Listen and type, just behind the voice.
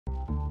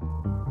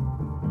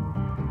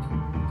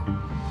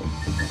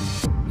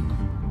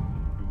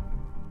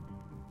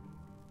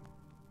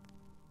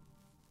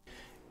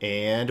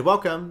And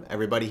welcome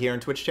everybody here in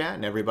Twitch chat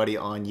and everybody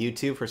on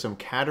YouTube for some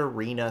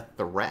Katarina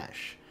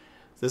Thresh.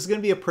 So this is going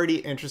to be a pretty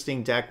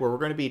interesting deck where we're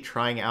going to be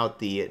trying out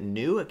the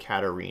new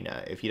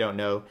Katarina. If you don't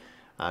know,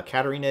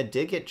 Katarina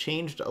did get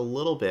changed a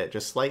little bit,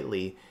 just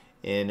slightly,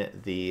 in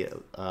the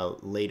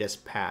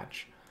latest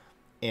patch.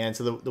 And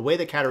so the way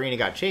that Katarina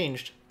got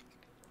changed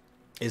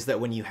is that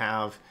when you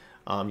have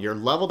your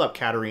leveled up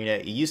Katarina,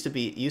 it used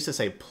to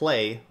say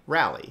play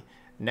rally.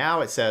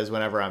 Now it says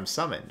whenever I'm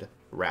summoned,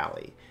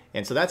 rally.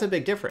 And so that's a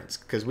big difference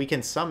because we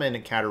can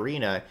summon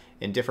Katarina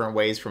in different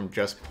ways from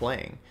just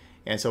playing.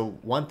 And so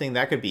one thing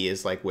that could be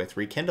is like with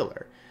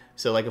Rekindler.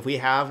 So like if we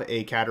have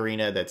a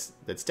Katarina that's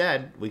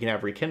dead, we can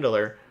have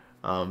Rekindler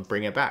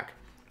bring it back.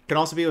 It can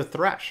also be with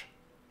Thresh.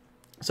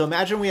 So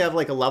imagine we have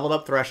like a leveled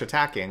up Thresh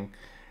attacking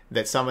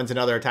that summons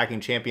another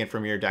attacking champion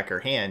from your deck or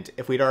hand.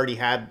 If we'd already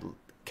had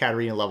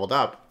Katarina leveled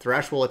up,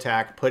 Thresh will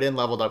attack, put in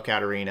leveled up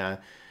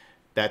Katarina.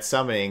 That's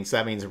summoning, so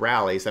that means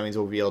rally, so that means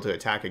we'll be able to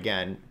attack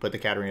again, put the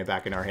Katarina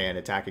back in our hand,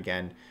 attack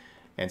again,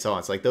 and so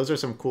on. So like those are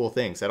some cool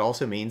things. That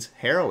also means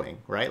Harrowing,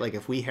 right? Like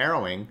if we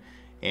Harrowing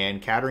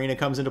and Katarina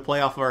comes into play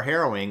off of our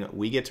Harrowing,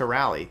 we get to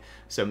rally.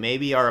 So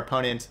maybe our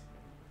opponent,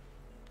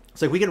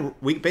 it's like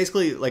we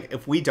basically, like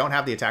if we don't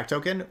have the attack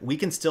token, we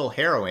can still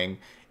Harrowing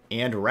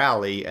and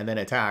rally and then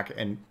attack.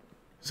 And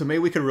so maybe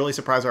we could really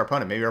surprise our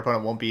opponent. Maybe our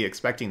opponent won't be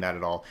expecting that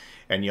at all.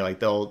 And like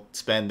they'll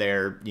spend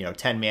their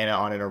 10 mana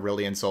on an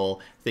Aurelion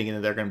Soul thinking that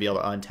they're going to be able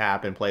to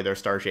untap and play their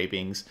Star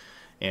Shapings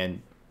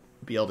and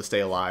be able to stay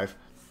alive.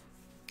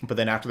 But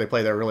then after they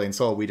play their Aurelion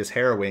Soul, we just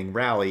Harrowing,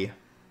 rally,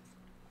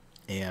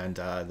 and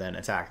then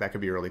attack. That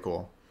could be really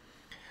cool.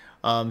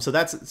 So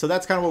that's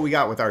kind of what we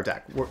got with our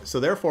deck. So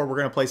therefore, we're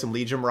going to play some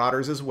Legion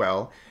Marauders as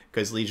well,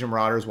 because Legion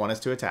Marauders want us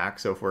to attack.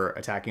 So if we're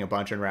attacking a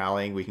bunch and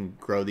rallying, we can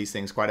grow these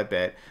things quite a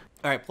bit.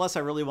 All right, plus I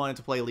really wanted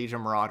to play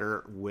Legion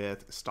Marauder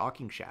with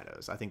Stalking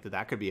Shadows. I think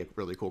that could be a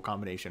really cool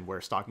combination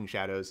where Stalking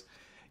Shadows,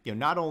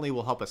 not only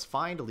will help us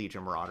find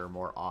Legion Marauder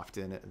more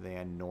often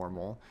than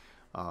normal,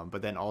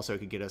 but then also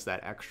could get us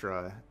that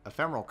extra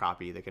ephemeral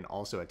copy that can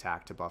also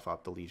attack to buff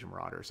up the Legion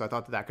Marauder. So I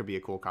thought that could be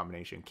a cool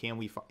combination. Can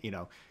we,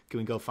 can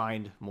we go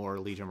find more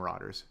Legion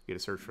Marauders? Get a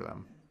search for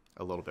them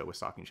a little bit with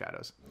Stalking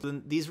Shadows.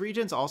 Then these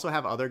regions also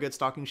have other good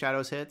Stalking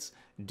Shadows hits.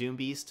 Doom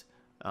Beast.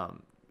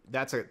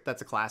 That's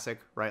a classic,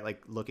 right?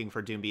 Like looking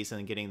for Doom Beast and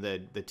then getting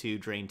the two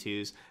Drain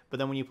 2s. But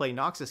then when you play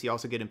Noxus, you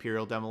also get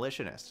Imperial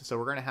Demolitionist. So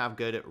we're going to have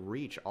good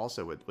reach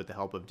also with the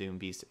help of Doom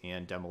Beast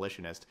and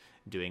Demolitionist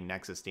doing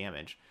Nexus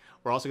damage.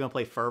 We're also going to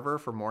play Fervor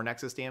for more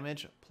Nexus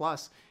damage.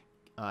 Plus,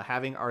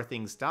 having our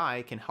things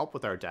die can help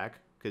with our deck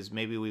because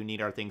maybe we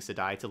need our things to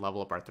die to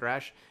level up our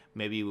Thresh.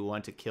 Maybe we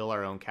want to kill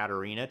our own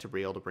Katarina to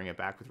be able to bring it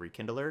back with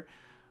Rekindler.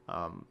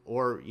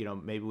 Or,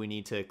 maybe we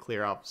need to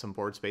clear out some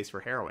board space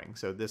for Harrowing.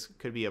 So this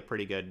could be a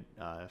pretty good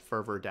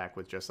Fervor deck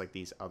with just like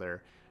these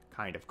other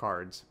kind of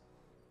cards.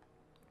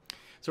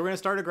 So we're going to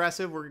start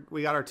aggressive.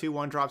 We got our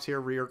 2/1 drops here.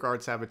 Rear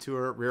guard,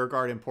 Saboteur. Rear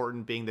guard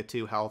important being the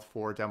 2 health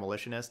for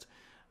Demolitionist.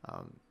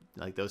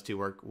 Like those two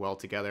work well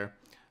together.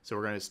 So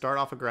we're going to start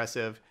off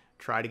aggressive,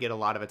 try to get a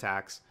lot of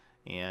attacks,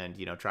 and,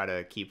 try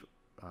to keep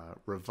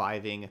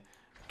reviving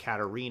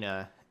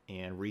Katarina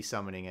and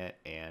resummoning it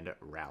and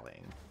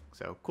rallying.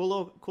 So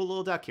cool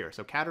little deck here.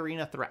 So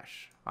Katarina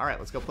Thresh. All right,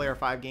 let's go play our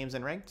 5 games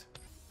in ranked.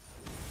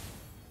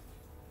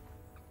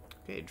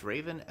 Okay,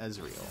 Draven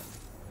Ezreal.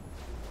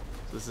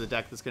 So this is a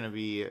deck that's going to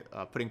be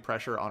putting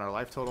pressure on our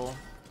life total.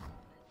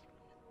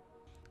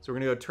 So we're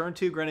going to go turn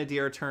 2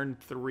 Grenadier, turn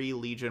 3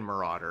 Legion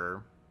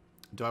Marauder.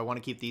 Do I want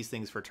to keep these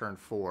things for turn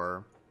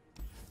 4?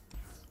 I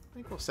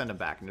think we'll send them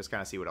back and just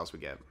kind of see what else we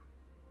get.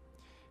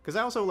 Because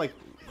I also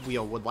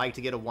would like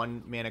to get a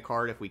 1 mana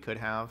card if we could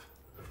have.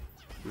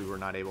 We were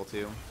not able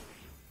to.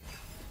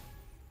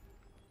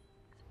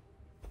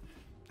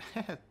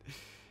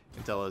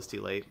 Until it was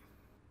too late.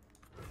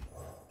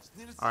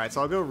 Alright,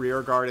 so I'll go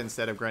Rear Guard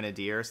instead of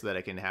Grenadier so that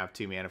I can have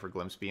 2 mana for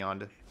Glimpse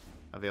Beyond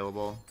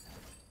available.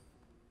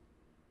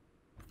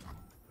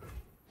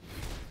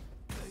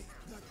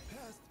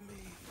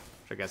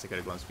 Which I guess I could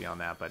have Glimpse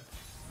Beyond that, but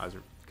I was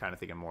kind of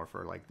thinking more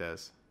for like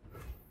this.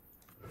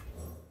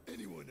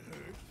 Anyone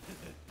hurt?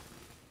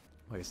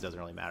 I guess it doesn't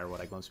really matter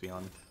what I Glimpse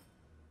Beyond.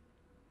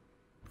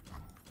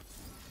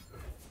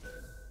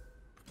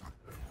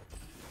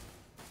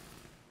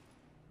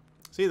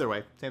 So either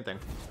way, same thing.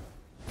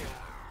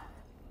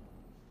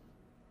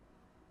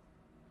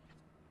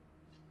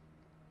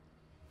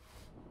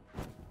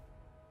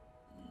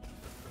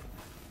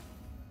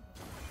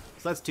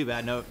 So that's too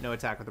bad. No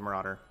attack with the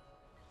Marauder.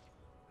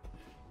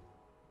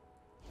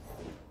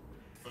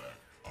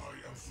 I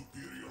am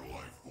superior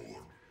life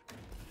form.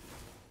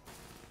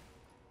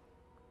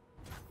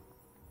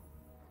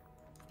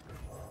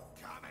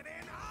 Coming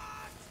in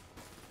hot.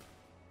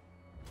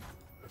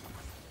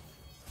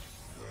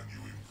 Can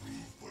you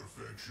improve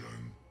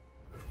perfection?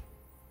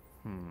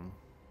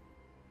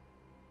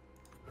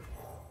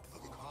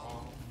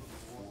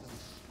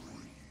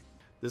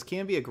 This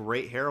can be a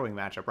great Harrowing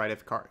matchup, right?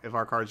 If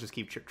our cards just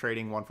keep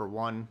trading 1 for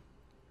 1,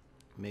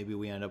 maybe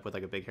we end up with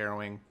like a big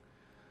Harrowing.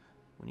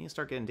 We need to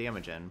start getting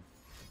damage in.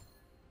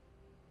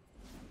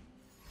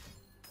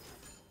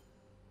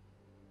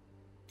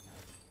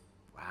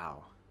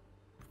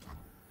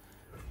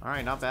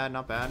 Alright, not bad,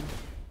 not bad.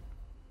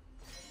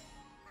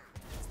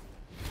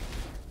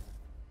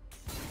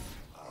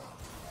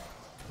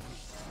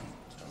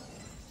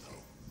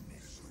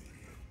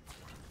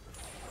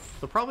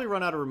 They'll probably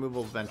run out of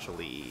removal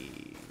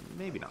eventually.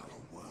 Maybe not.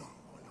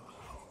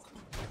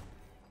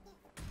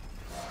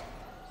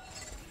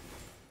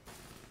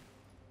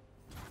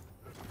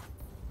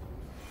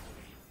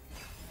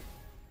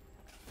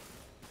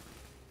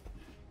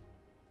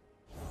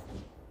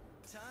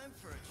 Time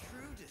for a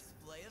true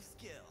display of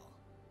skill.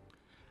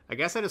 I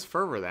guess I just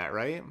fervor that,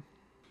 right?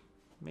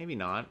 Maybe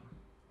not.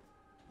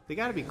 They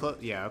gotta be close.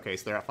 Yeah, okay,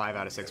 so they're at 5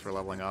 out of 6 for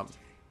leveling up.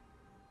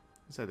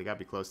 So they gotta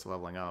be close to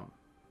leveling up.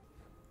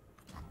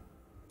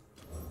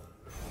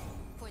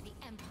 For the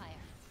Empire.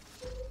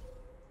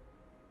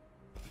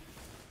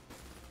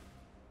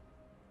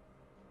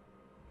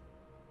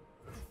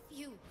 The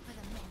few for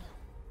the many.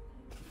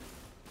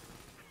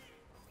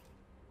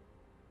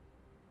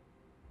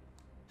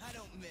 I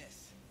don't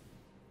miss.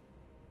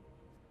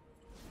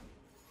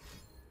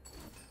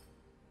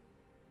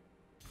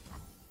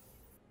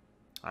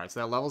 Alright, so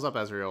that levels up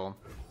Ezreal.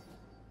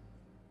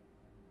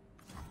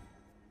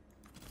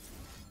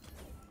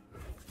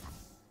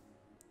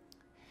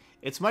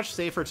 It's much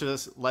safer to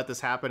just let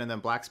this happen and then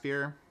Black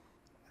Spear.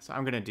 So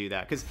I'm going to do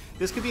that. Because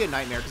this could be a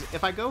nightmare. Because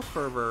if I go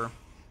Fervor,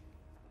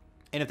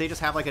 and if they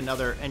just have like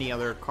any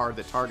other card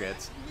that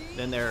targets,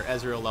 then their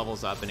Ezreal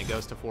levels up and it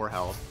goes to 4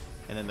 health.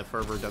 And then the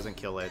Fervor doesn't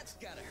kill it.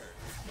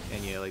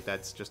 And yeah, like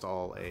that's just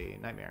all a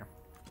nightmare.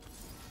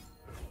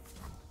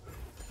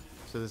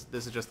 So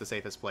this is just the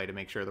safest play to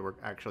make sure that we're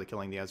actually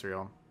killing the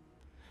Ezreal.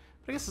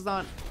 But I guess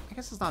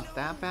it's not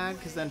that bad,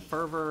 because then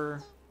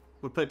Fervor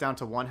would put it down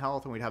to 1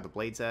 health and we'd have the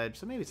Blade's Edge,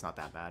 so maybe it's not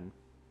that bad.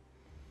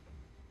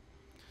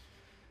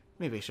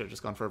 Maybe I should have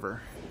just gone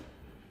Fervor.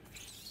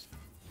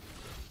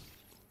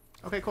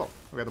 Okay, cool.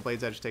 We got the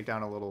Blade's Edge to take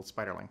down a little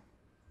Spiderling.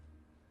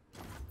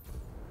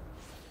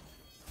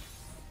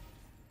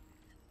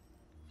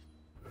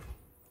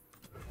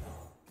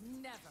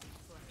 Never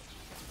play.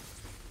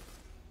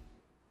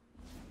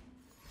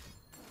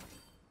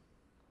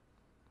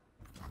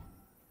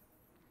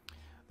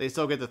 They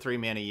still get the 3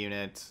 mana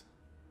unit.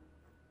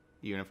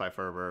 Unify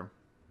Fervor.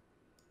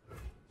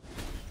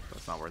 But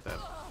it's not worth it.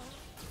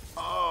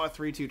 Oh, a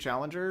 3-2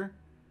 Challenger?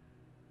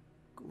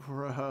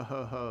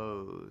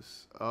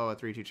 Gross. Oh, a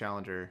 3-2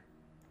 Challenger.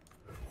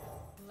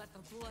 Let the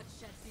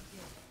bloodshed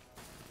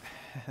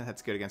begin.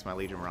 That's good against my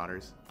Legion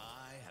Marauders.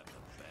 I have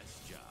the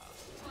best job.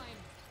 Fine.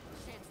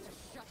 Chance to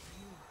shut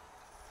you.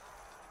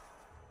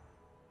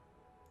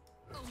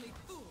 Only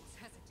fools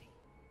hesitate.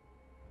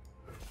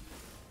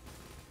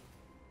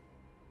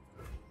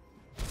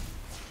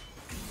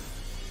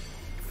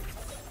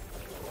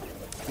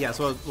 Yeah,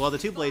 so well, the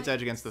 2 Blades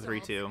Edge against the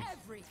 3-2.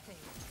 Everything.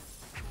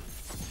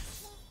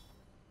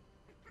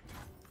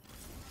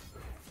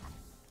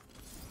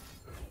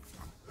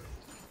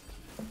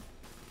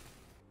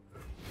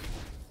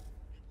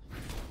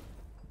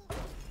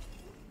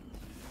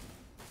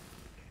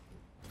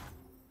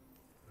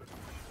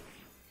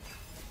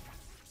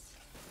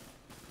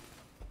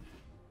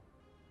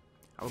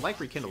 I would like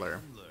Rekindler.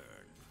 Learn.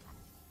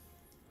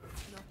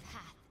 Your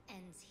path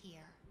ends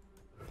here.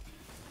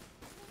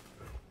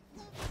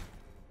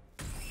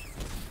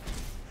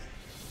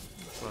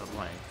 That's what I'd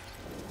like.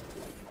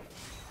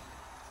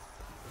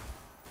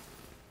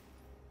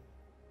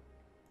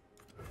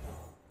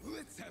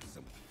 Let's have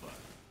some fun.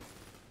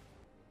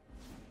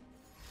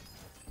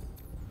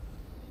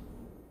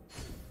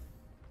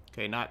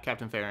 Okay, not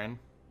Captain Farron.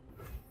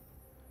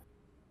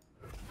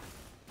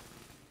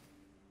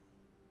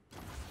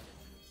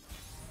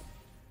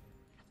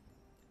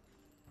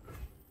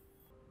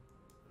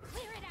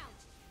 Clear it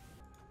out.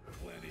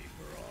 Plenty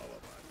for all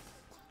of us.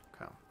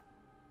 Okay.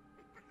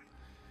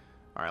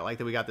 Alright, I like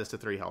that we got this to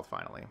 3 health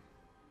finally.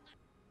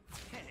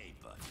 Hey,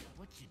 buddy,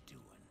 what you doing?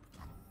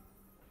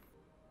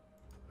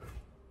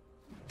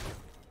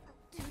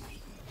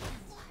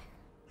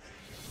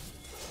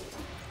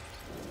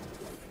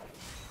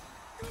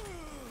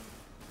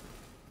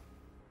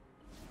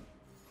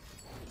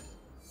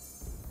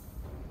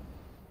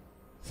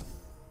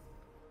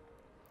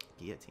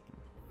 Guillotine.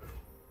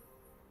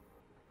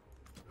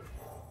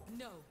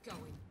 No going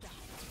back.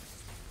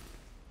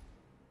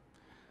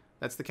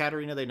 That's the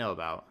Katarina they know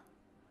about.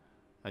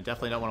 I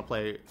definitely don't want to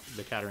play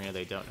the Katarina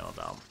they don't know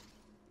about.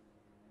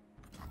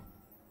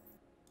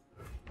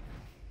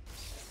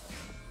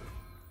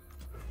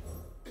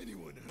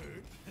 Anyone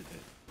hurt?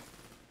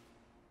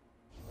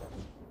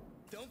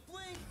 Don't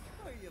blink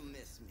or you'll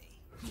miss me.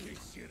 You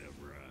should have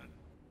run.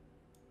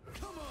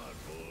 Come on,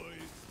 boys.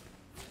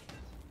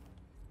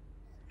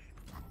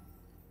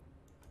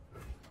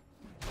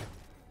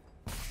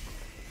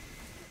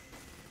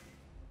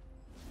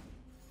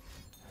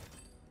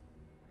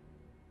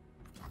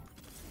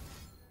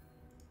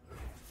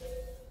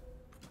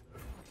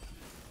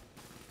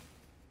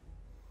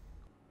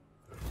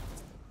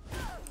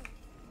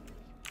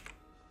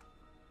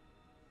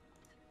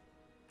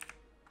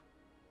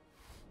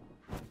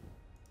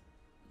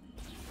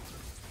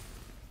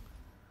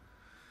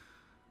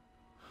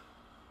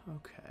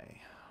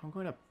 Okay, I'm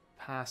going to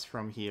pass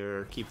from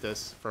here, keep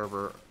this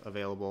fervor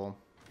available.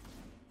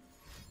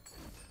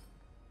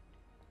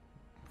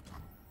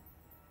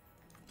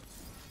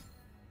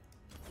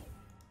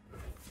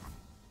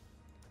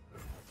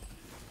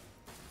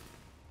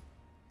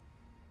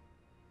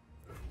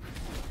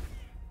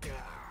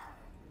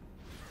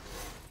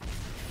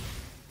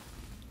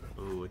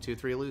 Ooh, a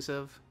 2-3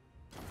 elusive.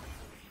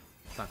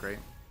 It's not great.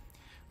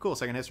 Cool,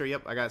 second history.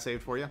 Yep, I got it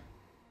saved for you.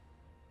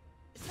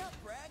 It's not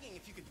bragging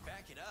if you could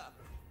back it up.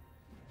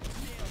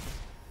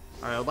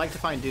 Alright, I'd like to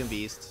find Doom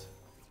Beast.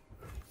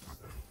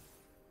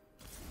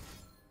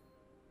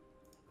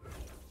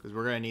 Because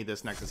we're going to need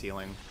this Nexus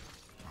healing.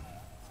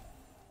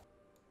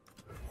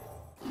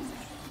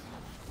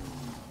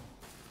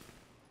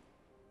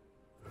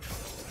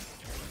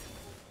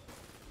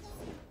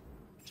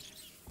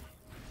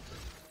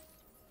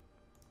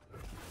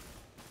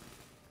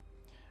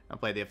 I'll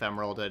play the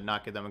Ephemeral to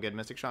not give them a good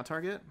Mystic Shot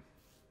target.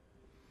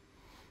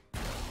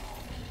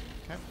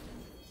 Okay.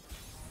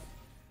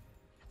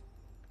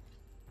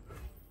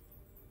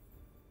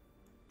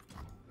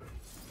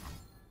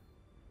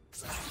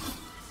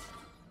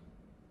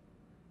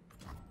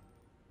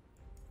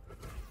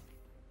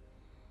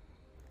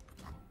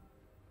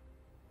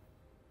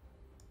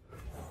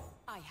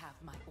 I have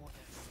my orders.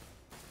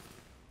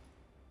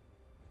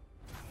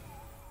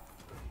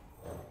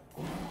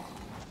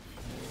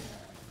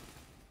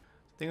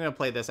 I think I'm going to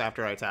play this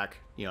after I attack.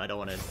 You know, I don't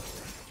want to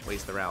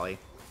waste the rally.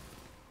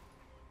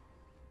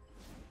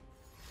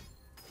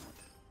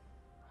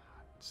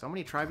 So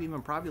many Tribeam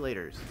and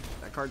Probulators.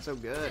 That card's so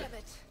good. Damn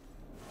it.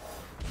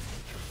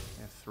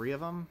 I have 3 of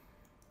them.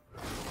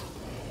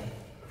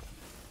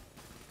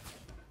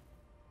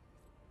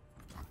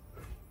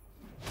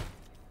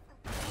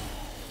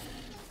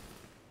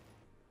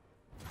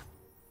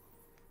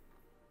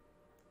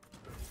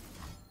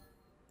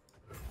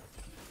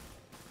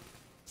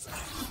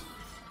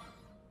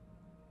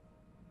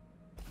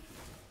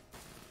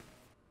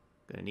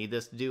 Gonna need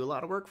this to do a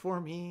lot of work for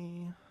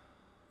me.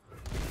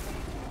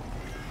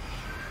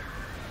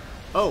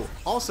 Oh,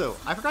 also,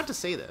 I forgot to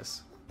say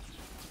this.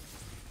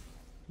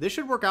 This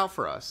should work out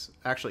for us,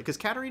 actually, because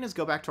Katarinas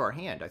go back to our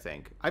hand, I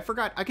think. I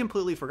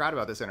completely forgot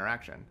about this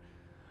interaction.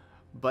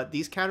 But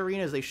these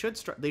Katarinas,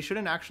 they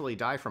shouldn't actually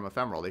die from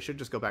Ephemeral. They should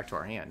just go back to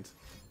our hand.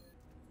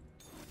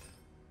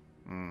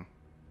 I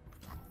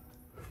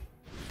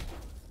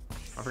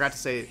forgot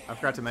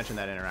to mention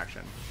that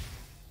interaction.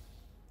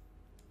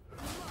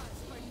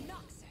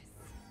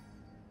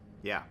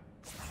 Yeah.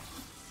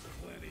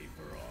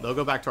 They'll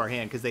go back to our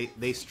hand because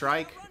they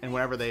strike, and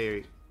whenever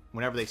they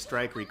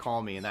strike,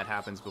 recall me, and that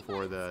happens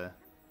before the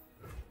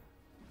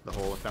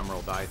whole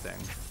Ephemeral die thing.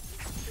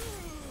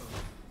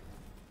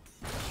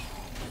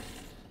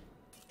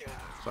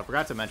 So I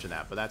forgot to mention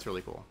that, but that's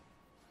really cool.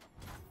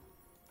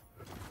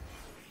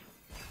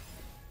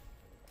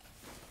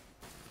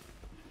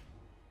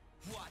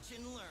 Watch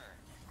and learn.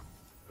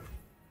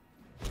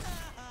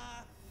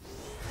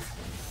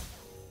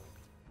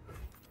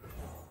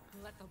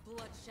 Let the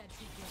bloodshed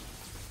begin.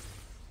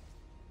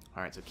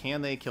 Alright, so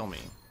can they kill me?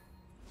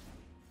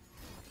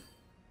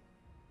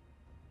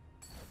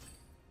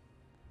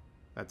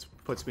 That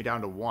puts me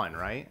down to 1,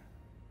 right?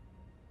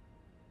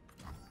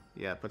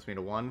 Yeah, it puts me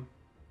to 1.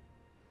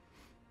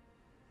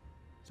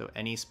 So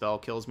any spell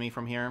kills me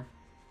from here.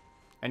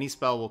 Any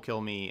spell will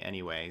kill me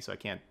anyway, so I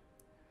can't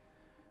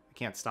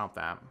stop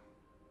that.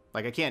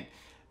 Like I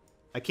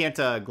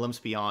can't glimpse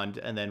beyond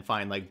and then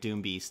find like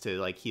Doom Beast to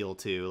like heal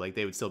too. Like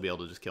they would still be able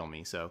to just kill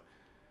me. So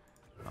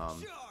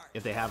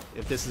if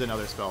this is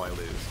another spell, I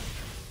lose,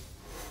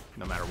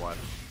 no matter what.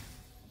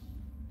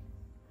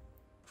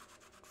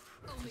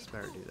 Let's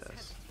better do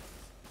this.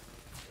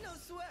 No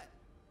sweat.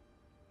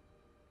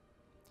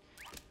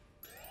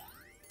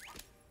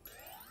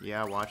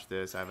 Yeah, watch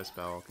this. I have a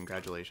spell.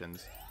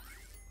 Congratulations.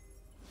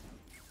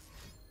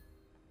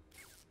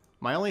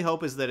 My only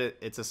hope is that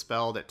it's a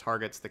spell that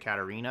targets the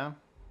Katarina.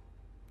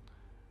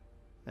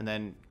 And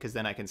then, because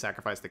then I can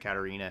sacrifice the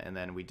Katarina and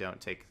then we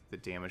don't take the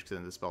damage because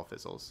then the spell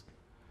fizzles.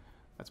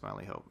 That's my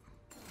only hope.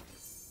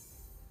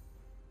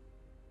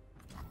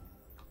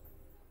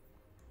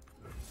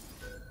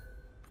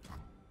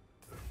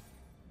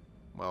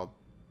 Well,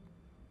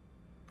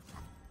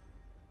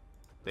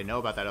 they know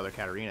about that other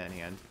Katarina in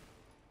hand.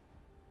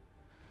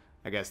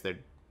 I guess they're...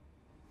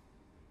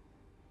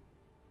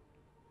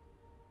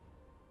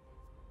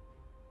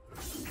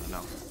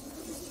 No.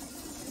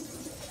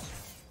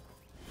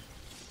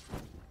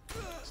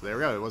 So there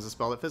we go. It was a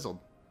spell that fizzled.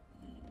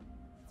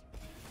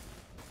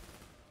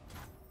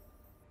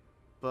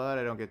 But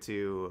I don't get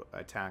to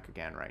attack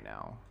again right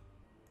now.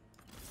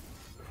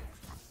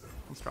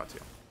 Let's draw 2.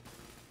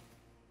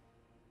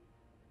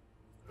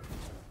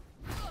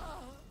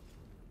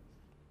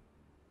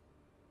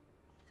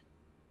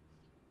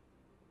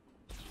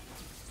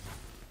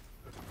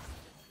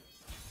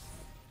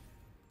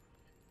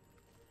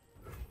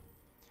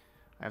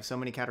 I have so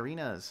many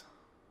Katarinas.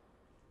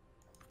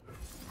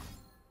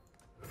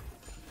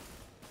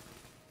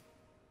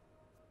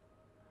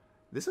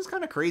 This is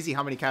kind of crazy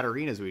how many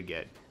Katarinas we'd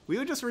get. We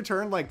would just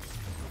return, like,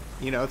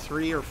 you know,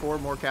 3 or 4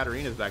 more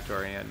Katarinas back to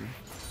our hand.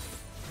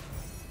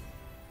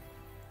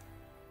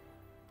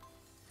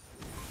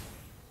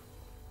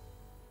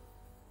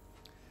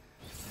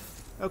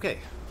 Okay,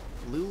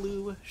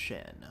 Lulu,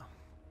 Shen.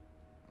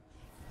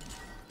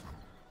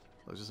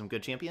 Those are some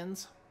good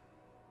champions.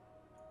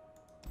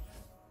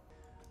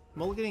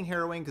 Mulliganing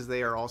Harrowing because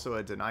they are also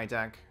a deny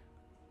deck.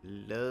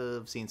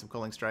 Love seeing some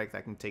Culling Strike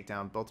that can take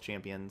down both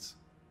champions.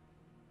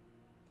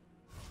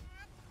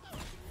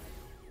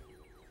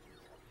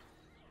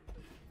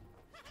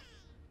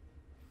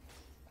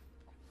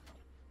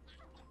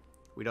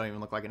 We don't even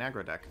look like an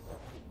aggro deck.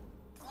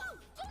 Whoa,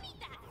 don't eat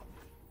that!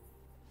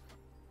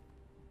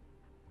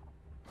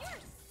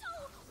 You're so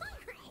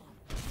hungry!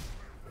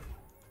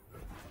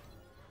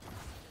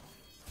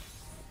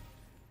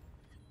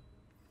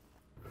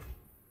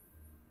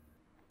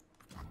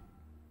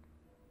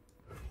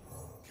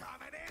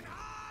 Coming in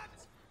hot!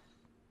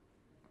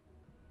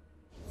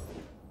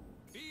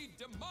 Feed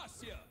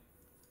Demacia!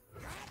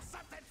 Got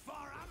something for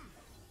him?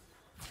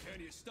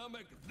 Can you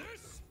stomach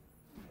this?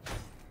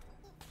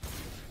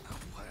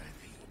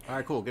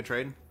 Alright, cool. Good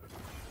trade.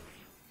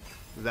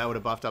 That would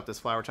have buffed up this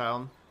Flower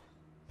Child.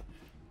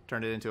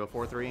 Turned it into a 4-3.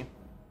 Lulu, I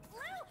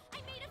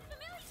made a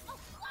familiar. Oh,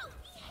 whoa,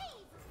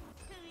 behave!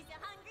 Who's a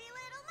hungry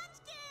little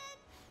munchkin?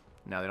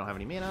 Now they don't have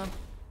any mana.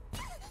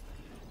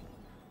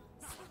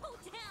 Slow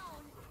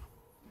down!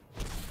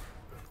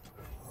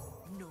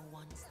 No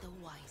one's the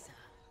wiser.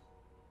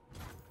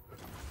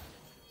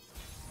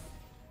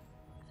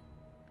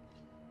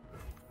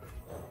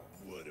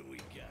 What do we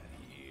got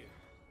here?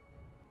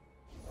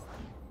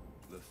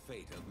 The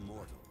fate of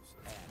mortals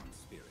and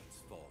spirits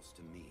falls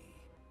to me.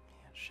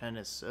 Shen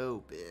is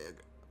so big.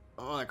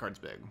 Oh, that card's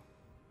big.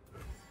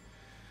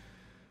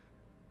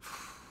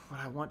 But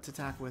I want to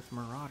attack with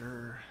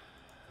Marauder.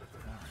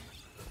 Alright.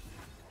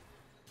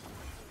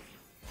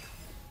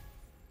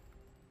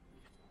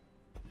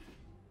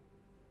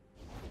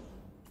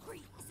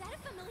 Wait, is that a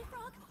familiar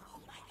frog? Oh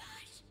my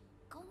gosh!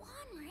 Go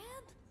on, Rib.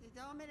 You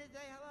told me to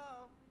say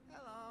hello.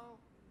 Hello.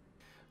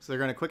 So they're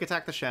going to quick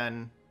attack the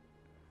Shen.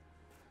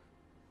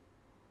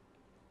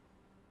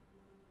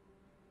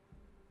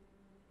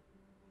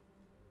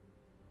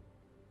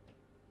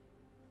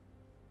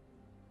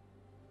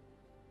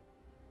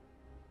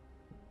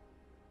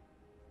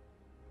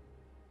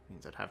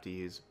 Means I'd have to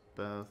use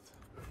both.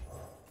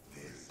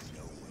 There's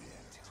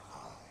nowhere to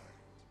hide.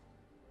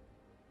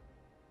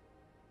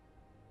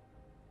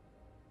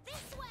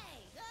 This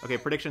way! Okay,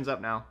 prediction's up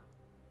now.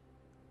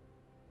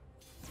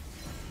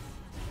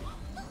 Look,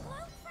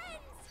 hello,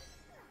 friends!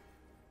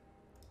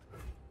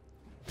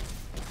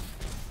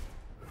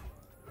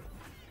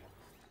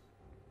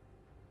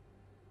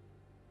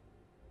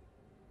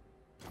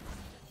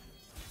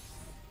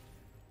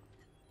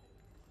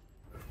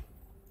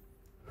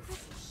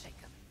 This'll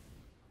shake 'em.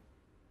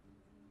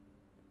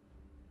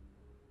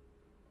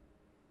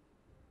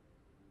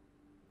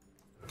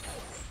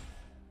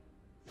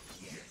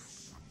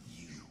 Yes,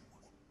 you.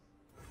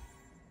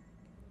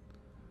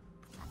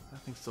 I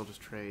think still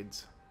just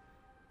trades.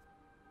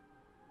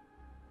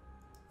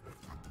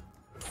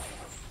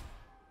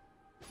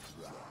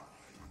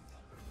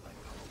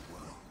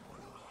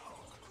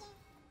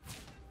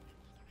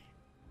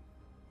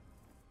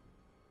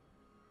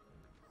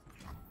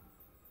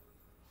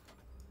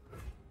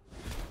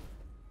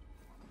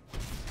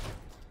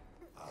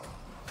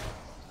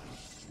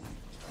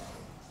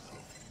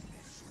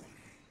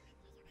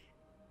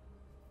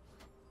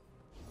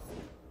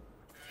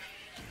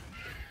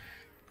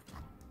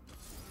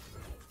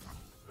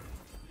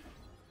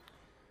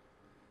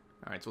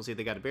 Alright, so we'll see if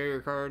they got a barrier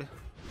card.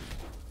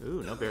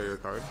 Ooh, no barrier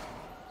card.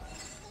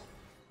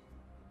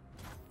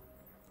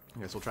 I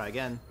guess we'll try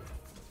again.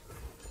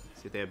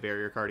 See if they have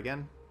barrier card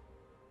again.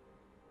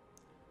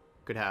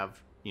 Could have,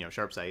 you know,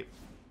 sharp sight.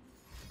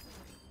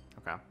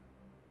 Okay.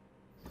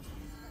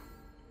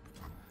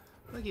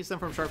 I'll use them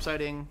from sharp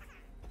sighting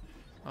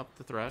up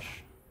the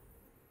Thresh.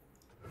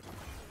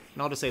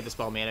 And I'll just save the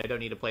spell mana. I don't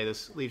need to play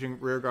this Legion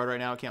rear guard right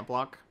now. It can't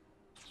block.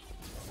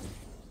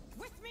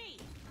 With me!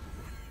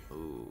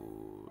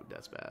 Ooh,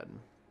 that's bad.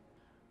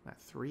 Got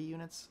 3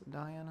 units,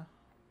 Diana.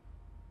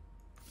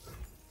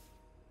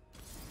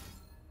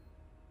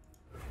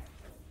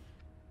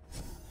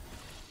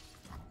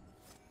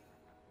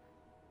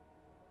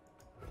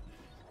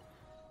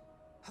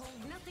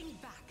 Hold nothing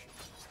back.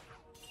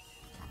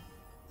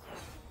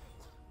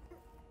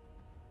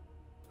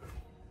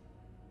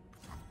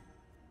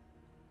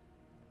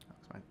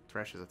 My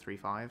Thresh is a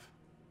 3/5.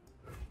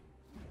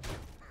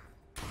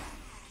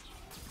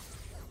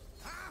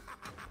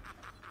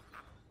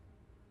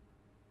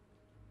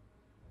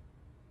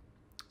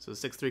 So the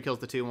 6/3 kills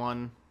the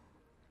 2/1.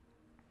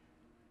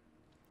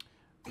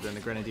 Then the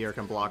Grenadier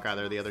can block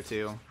either of the other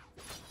two.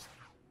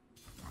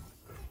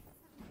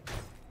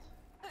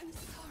 I'm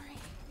sorry.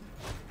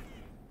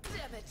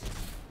 Damn it.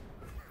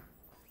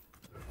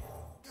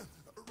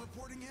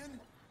 Reporting in?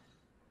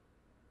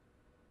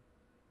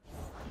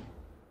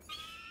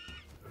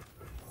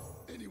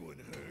 Anyone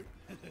hurt?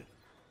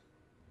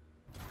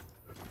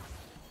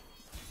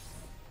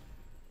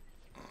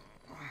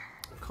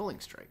 Culling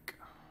Strike.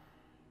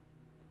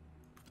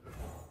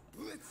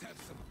 Let's have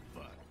some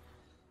fun.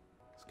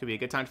 This could be a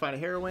good time to find a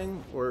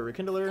Harrowing or a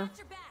Rekindler. Got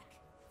your back.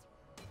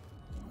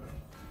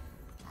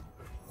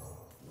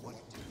 What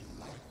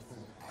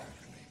delightful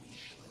agony we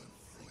shall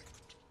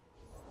inflict.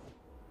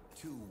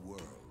 Two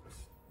worlds,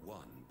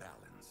 one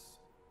balance.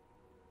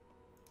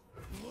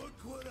 Look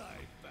what I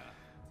found.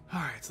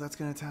 Alright, so that's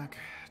gonna attack.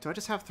 Do I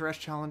just have Thresh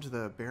challenge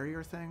the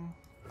barrier thing?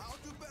 I'll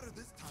do better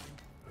this time.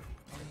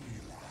 Any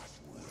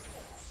last words?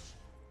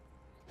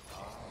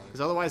 Because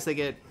otherwise they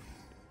get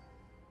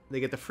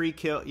the free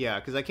kill. Yeah,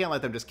 because I can't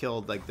let them just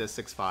kill like this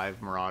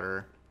 6/5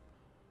 Marauder.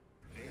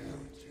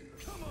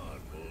 Come on,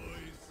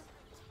 boys.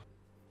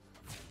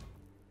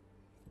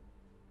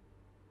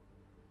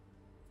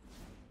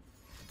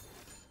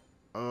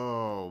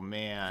 Oh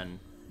man.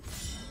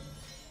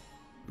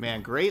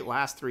 Man, great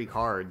last 3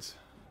 cards.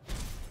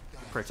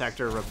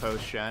 Protector,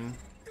 Riposte, Shen.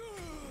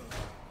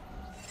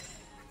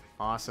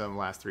 Awesome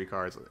last 3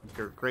 cards.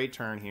 Great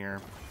turn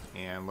here.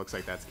 And looks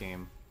like that's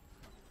game.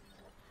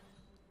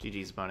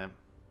 GG's upon him.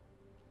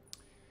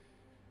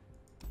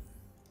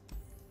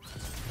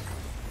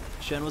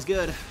 Shen was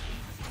good.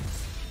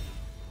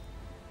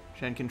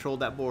 Shen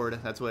controlled that board.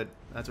 That's what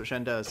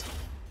Shen does.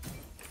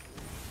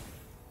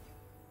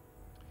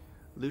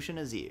 Lucian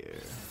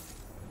Azir.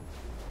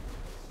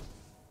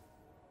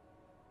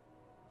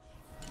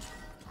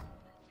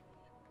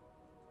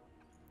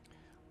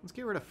 Let's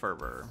get rid of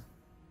Fervor.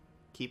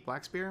 Keep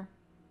Black Spear.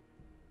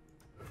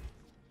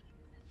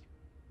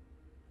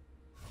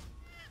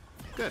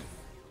 Good.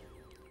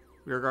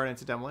 Rearguard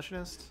into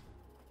Demolitionist.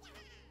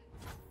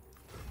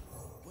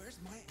 Where's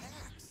my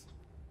axe?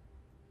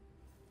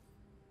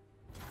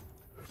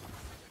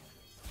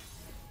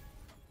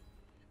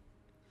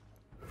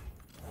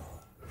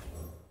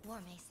 War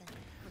Mason.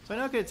 So I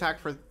know I could attack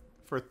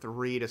for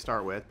 3 to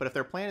start with, but if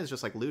their plan is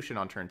just like Lucian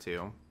on turn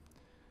 2,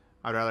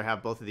 I'd rather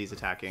have both of these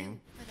attacking.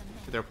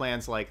 If their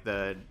plan's like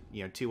the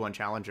 2/1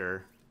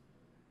 Challenger,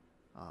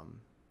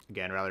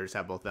 again, I'd rather just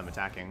have both of them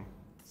attacking.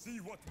 See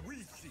what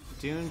we see.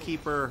 Dune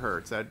Keeper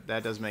hurts.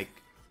 That does make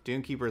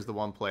Dune Keeper is the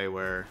one play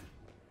where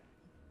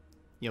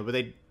but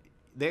they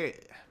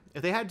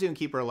if they had Dune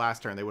Keeper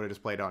last turn, they would have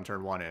just played on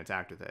turn 1 and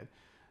attacked with it.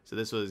 So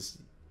this was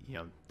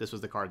this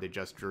was the card they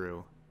just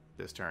drew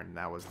this turn, and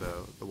that was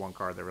the one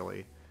card that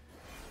really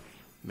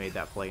made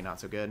that play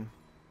not so good.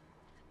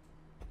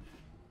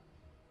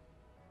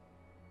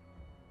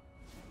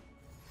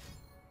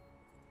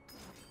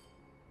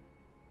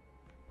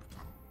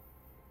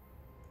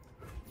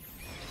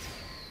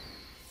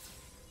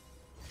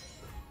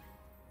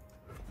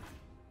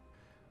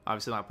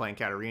 Obviously not playing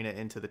Katarina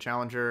into the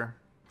Challenger.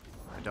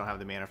 I don't have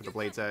the mana for the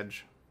Blade's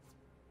Edge.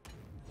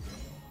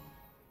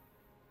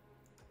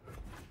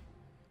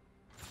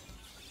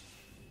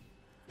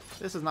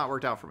 This has not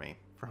worked out for me.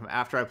 From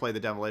after I played the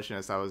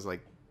Demolitionist, I was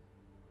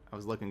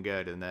looking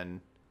good, and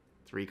then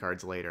 3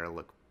 cards later,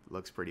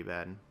 looks pretty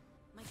bad.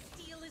 My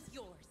steel is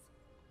yours.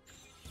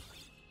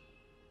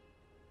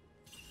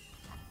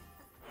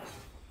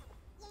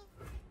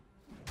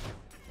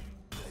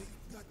 They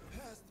got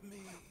past me.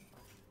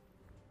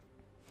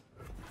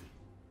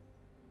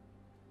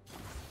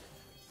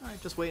 Alright,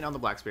 just waiting on the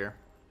Black Spear.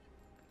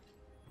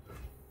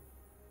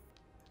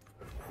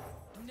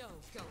 No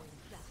going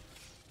back.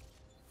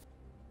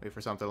 Wait for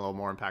something a little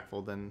more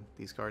impactful than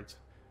these cards.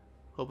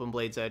 Hoping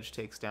Blade's Edge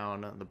takes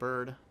down the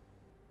bird.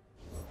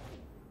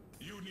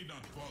 You need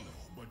not follow,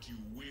 but you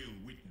will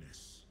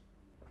witness.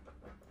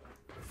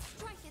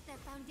 Strike at their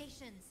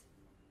foundations.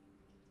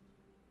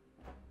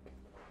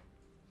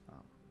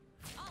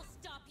 I'll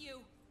stop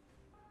you.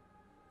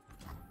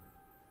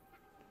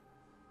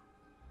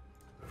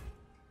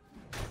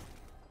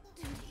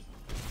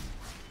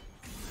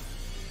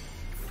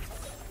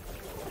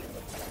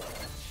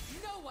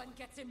 No one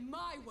gets in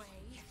my way.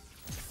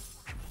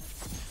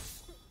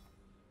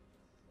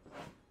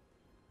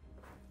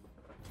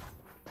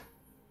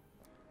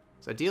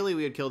 So ideally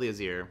we would kill the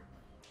Azir.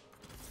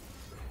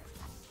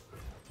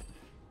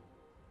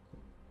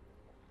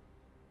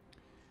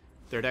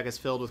 Their deck is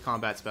filled with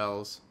combat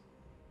spells.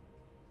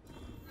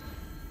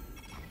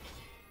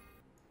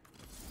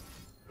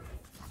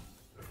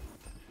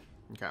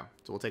 Okay,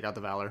 so we'll take out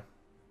the Valor.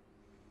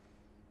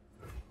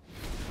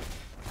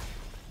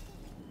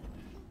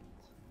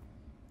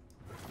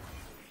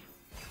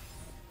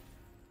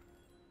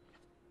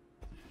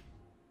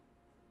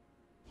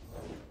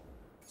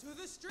 To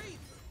the street!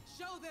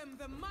 Show them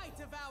the might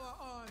of our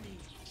army!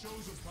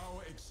 Shows of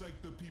power excite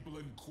the people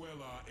and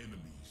quell our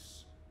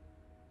enemies.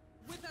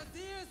 With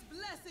Azir's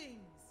blessings!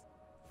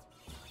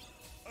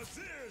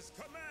 Azir's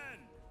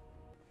command!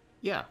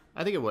 Yeah,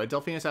 I think it would.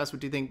 Delphinus asked,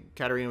 do you think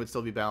Katarina would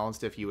still be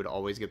balanced if you would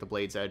always get the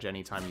Blade's Edge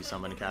anytime you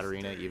summon a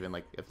Katarina, even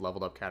like if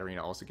leveled up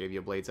Katarina also gave you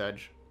a Blade's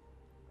Edge?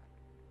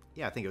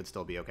 Yeah, I think it would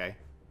still be okay.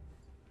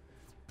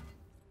 I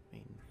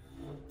mean,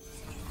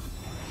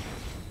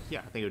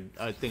 yeah, I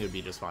think it would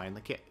be just fine.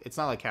 Like, it's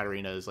not like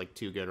Katarina is like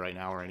too good right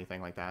now or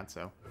anything like that,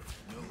 so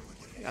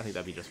yeah, I think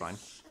that'd be just fine.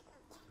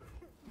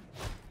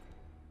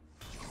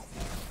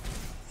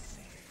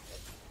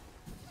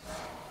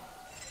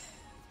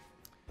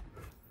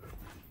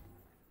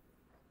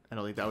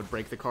 don't think that would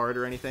break the card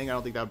or anything. I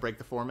don't think that would break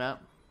the format.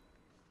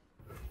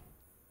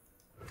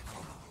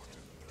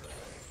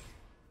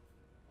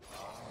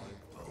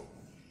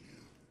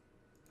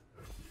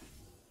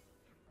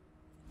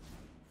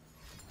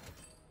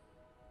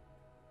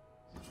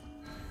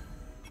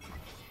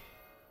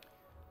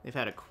 They've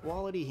had a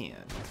quality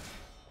hand.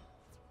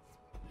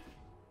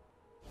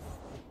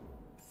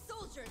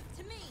 Soldiers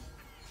to me.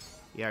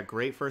 Yeah,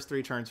 great first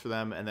 3 turns for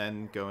them, and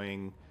then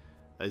going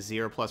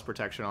Azir plus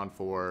protection on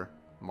 4,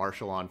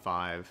 Marshall on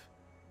 5,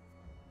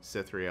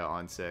 Cytherea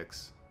on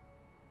 6,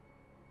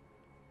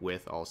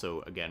 with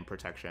also, again,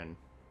 protection.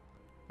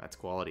 That's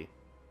quality.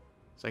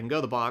 So I can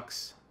go the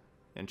box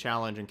and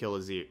challenge and kill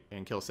Azir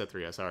and kill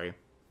Cytherea, sorry.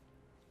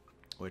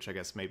 Which I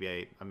guess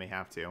maybe I may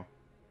have to.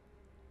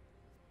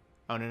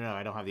 Oh, no,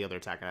 I don't have the other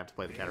attack. I have to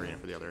play the Katarina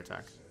for the other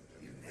attack.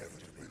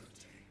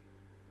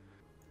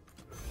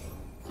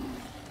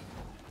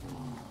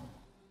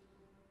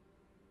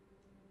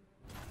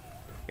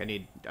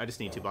 I just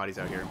need 2 bodies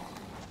out here.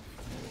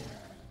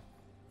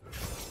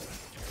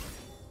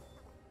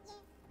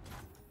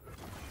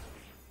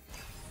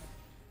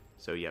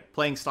 So yeah,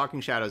 playing Stalking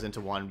Shadows into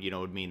 1, you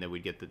know, would mean that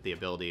we'd get the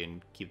ability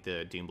and keep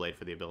the Doomblade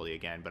for the ability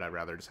again, but I'd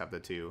rather just have the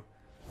 2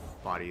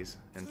 bodies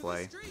in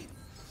play.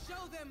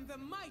 Show them the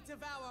might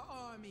of our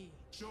army.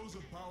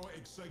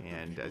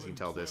 And as you can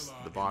tell,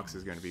 the box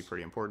is going to be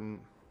pretty important.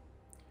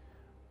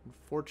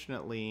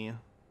 Unfortunately,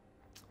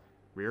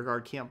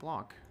 rearguard can't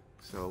block.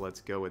 So let's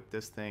go with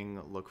this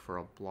thing, look for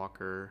a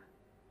blocker.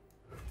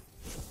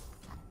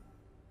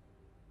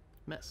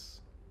 Miss.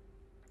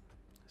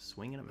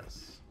 Swing and a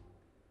miss.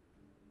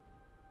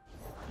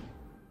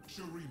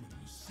 Shuriman,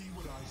 see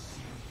what I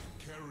see.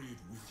 Carry it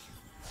with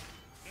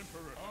you.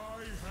 Emperor, I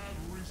have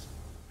risen.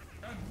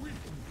 And with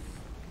me,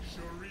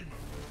 Shuriman.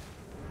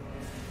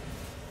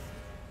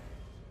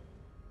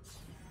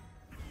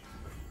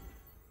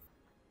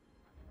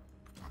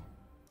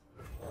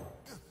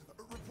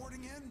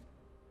 Reporting in?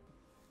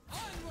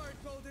 Onward,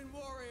 Golden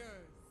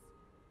Warriors!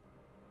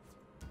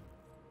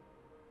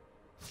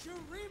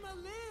 Shurima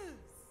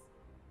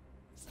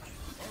lives!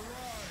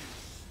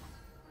 Arise!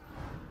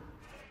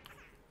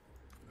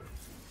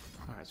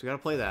 Alright, so we gotta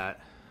play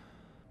that.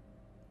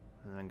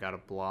 And then gotta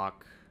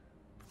block.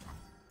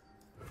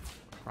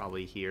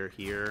 Probably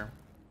here.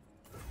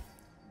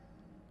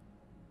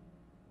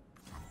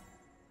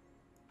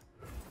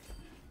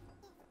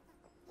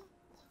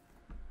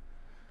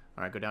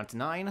 Alright, go down to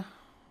 9.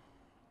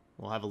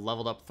 We'll have a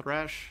leveled up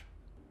Thresh.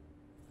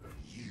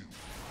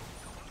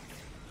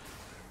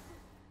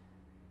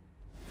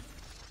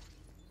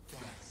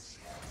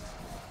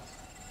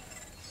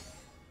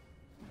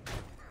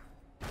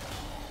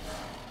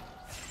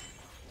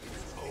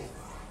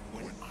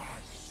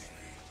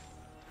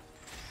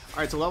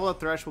 Alright, so level up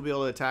Thresh, we'll be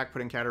able to attack,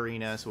 put in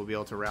Katarina, so we'll be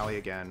able to rally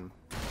again.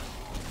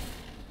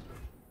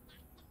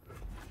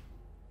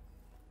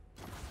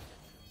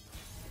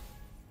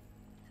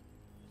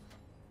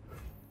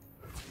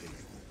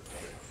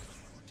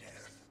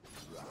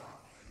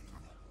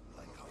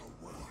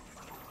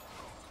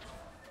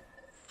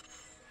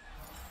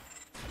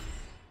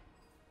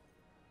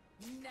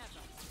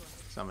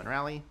 Summon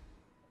rally.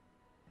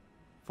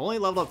 If only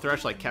leveled up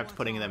Thresh like kept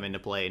putting them into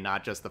play,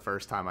 not just the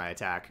first time I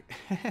attack.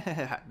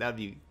 That'd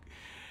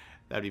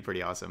be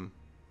pretty awesome.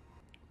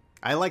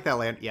 I like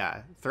that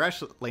yeah,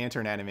 Thresh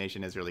lantern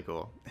animation is really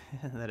cool.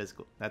 That is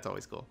cool. That's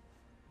always cool.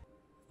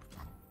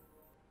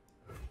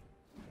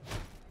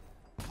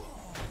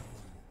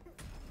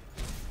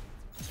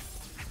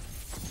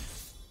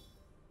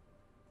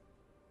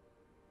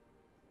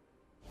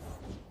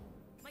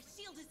 My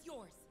shield is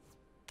yours.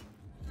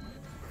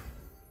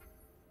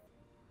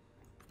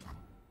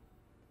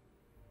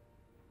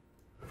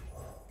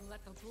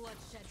 Let the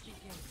bloodshed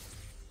begin.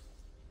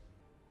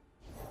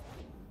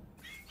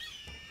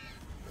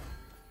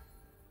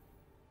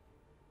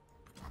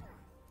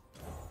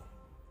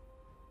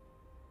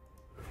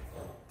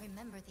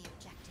 Remember the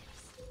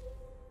objectives.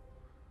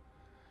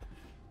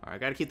 Alright, I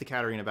gotta keep the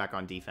Katarina back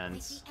on Make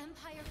defense. the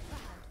Empire proud.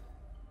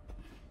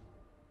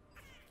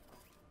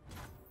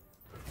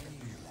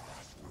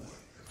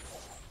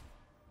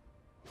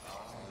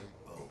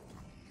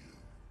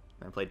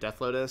 Then play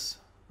Death Lotus.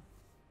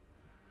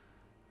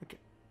 Okay.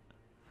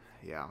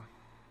 Yeah.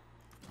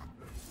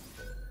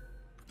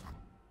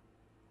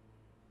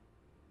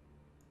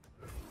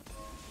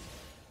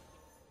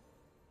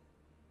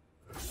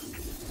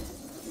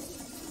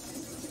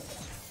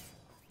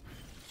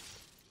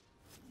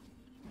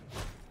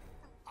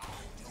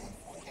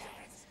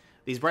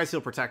 These Bright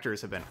Steel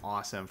Protectors have been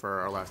awesome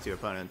for our last 2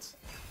 opponents.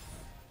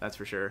 That's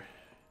for sure.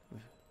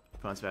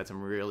 Opponents have had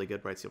some really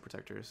good Bright Steel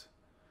Protectors.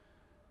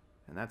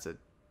 And that's a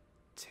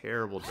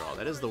terrible draw.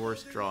 That is the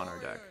worst draw in our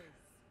deck.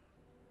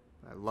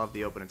 I love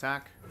the open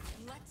attack.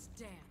 Let's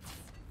dance.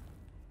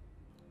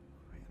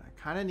 I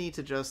kind of need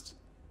to just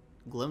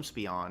glimpse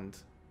beyond.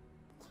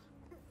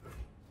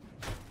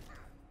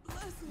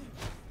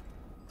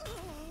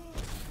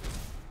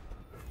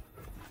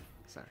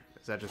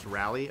 Is that just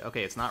rally?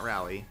 Okay, it's not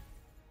rally.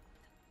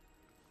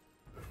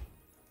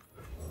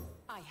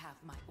 I have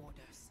my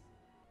orders.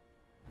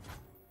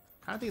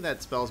 I think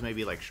that spell's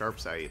maybe like Sharp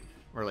Sight,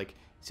 or like,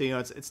 so you know,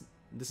 it's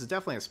this is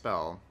definitely a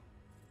spell.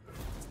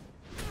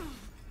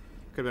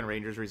 Could have been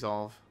Ranger's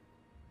Resolve.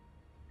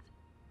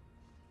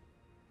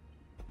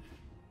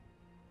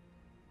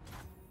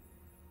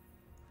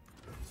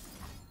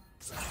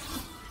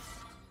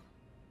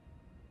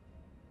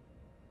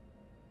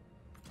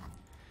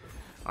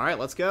 All right,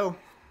 let's go.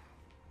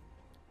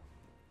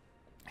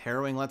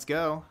 Harrowing, let's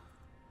go.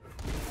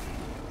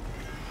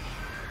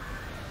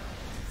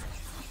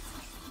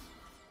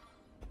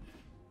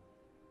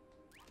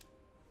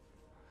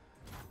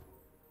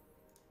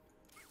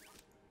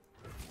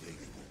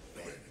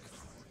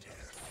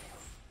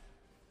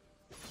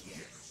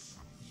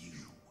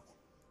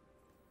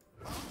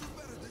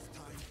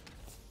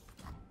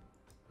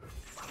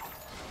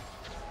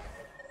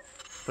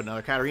 Put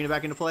another Katarina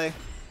back into play.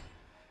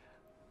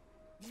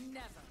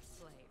 Never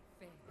slay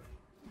fair.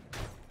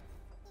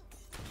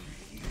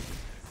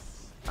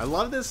 I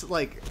love this,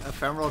 like,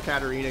 ephemeral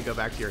Katarina go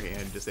back to your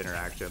hand just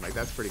interaction. Like,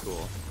 that's pretty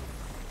cool.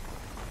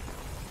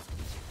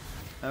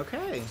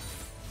 Okay.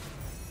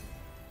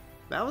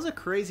 That was a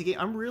crazy game.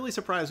 I'm really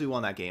surprised we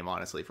won that game,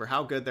 honestly. For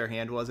how good their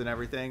hand was and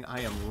everything,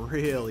 I am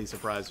really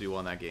surprised we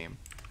won that game.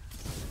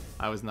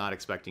 I was not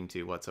expecting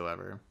to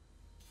whatsoever.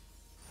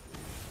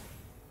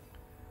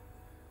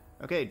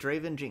 Okay,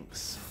 Draven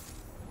Jinx.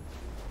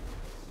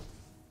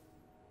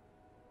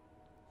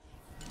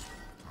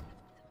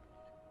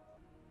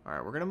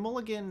 Alright, we're gonna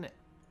mulligan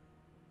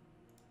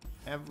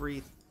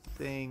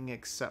everything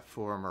except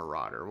for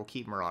Marauder. We'll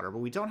keep Marauder, but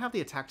we don't have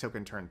the attack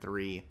token turn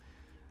 3.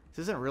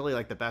 This isn't really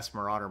like the best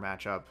Marauder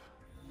matchup,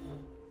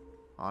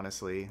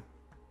 honestly.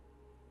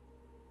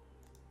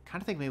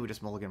 Kind of think maybe we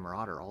just mulligan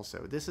Marauder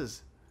also. This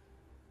is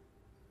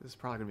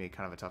probably gonna be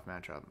kind of a tough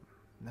matchup.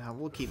 Nah,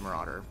 we'll keep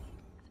Marauder.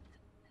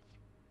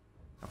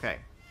 Okay.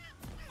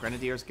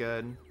 Grenadier's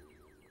good.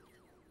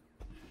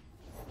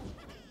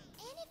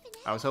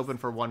 I was hoping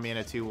for 1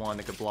 mana 2/1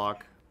 that could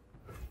block.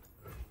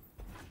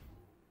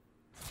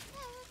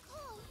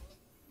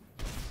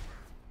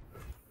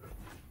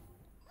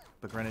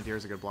 But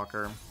Grenadier's a good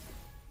blocker.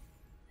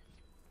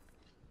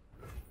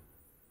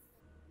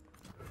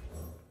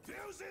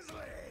 Fuse is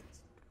lit.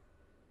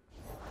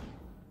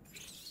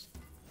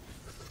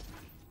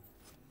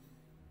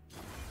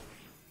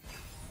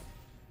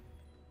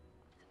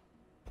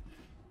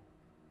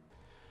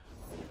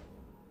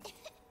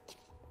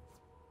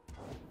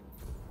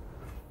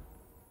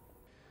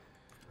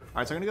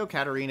 Alright, so I'm gonna go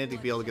Katarina to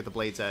be able to get the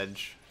Blade's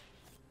Edge.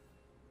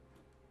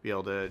 Be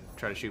able to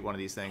try to shoot one of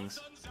these things.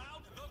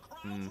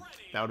 That would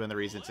have been the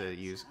reason to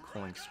use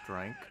Cooling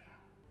Strike.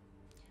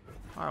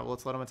 Alright, well,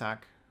 let's let him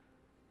attack.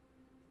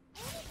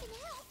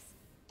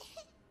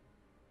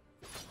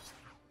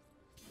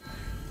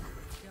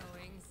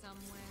 Going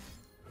somewhere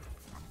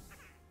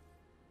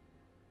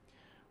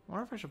I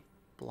wonder if I should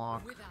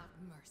block. without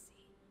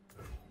mercy.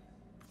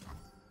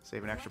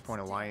 Save an extra point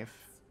of life.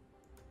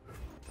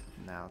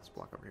 Now let's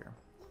block over here.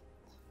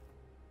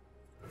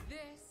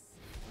 This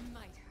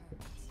might hurt.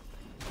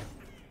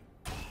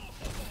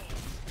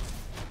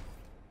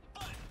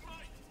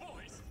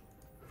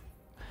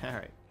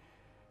 Alright.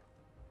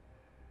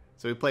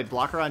 So we played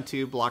blocker on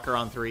 2, blocker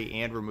on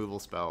 3, and removal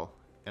spell,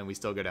 and we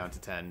still go down to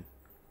 10.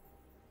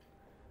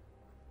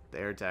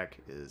 Their deck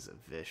is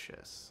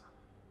vicious.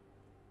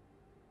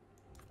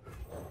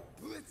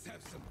 Let's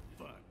have some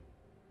fun.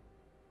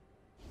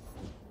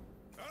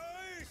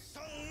 I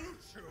salute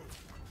you.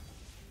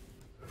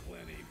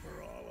 Plenty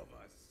for all of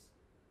us.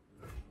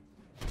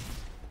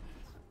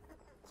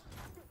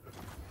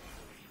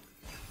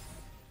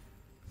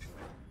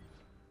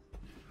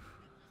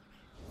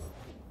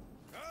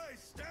 I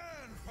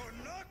stand for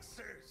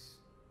Noxus.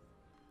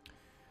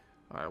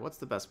 Alright, what's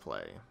the best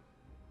play?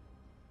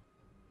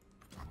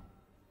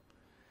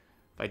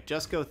 If I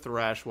just go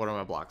Thresh, what are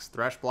my blocks?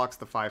 Thresh blocks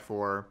the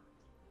 5/4.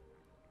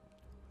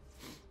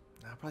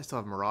 I'll probably still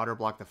have Marauder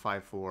block the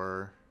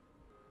 5/4.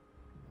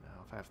 No,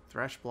 if I have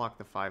Thresh block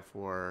the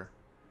 5/4,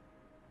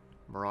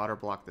 Marauder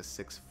block the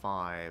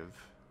 6/5,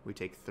 we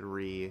take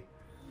 3,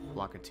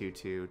 block a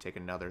 2/2, take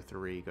another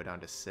 3, go down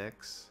to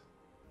 6.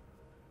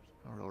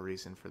 No real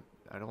reason for...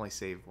 I'd only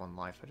save 1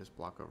 life, I just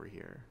block over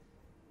here.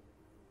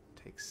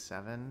 Take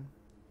 7.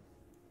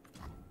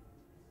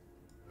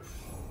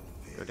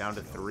 Go down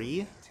to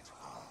 3.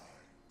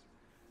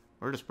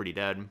 We're just pretty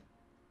dead.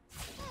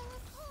 I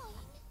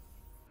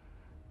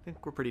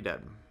think we're pretty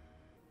dead.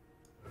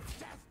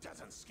 Death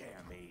doesn't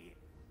scare me.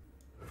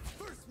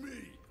 First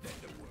me, then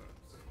the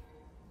worms.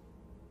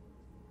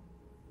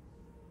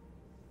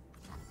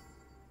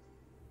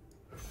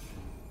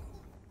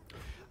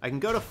 I can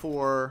go to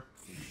 4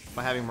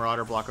 by having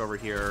Marauder block over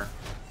here.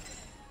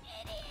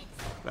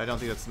 But I don't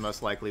think that's the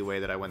most likely way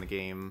that I win the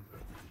game.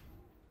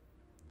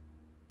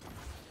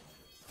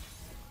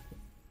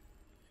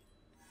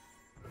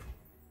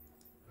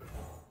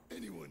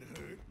 Anyone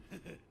hurt?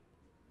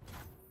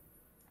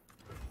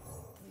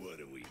 What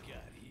do we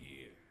got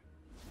here?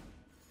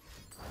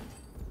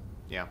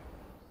 Yeah.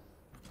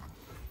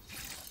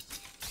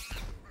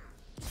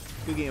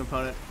 Good game,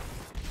 opponent.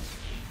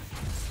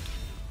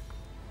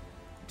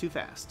 Too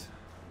fast.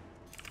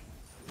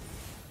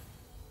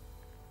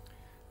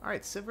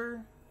 Alright,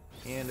 Sivir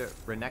and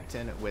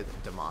Renekton with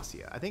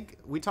Demacia. I think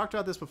we talked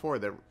about this before,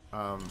 that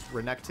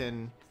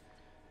Renekton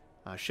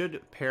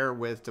should pair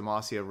with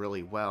Demacia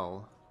really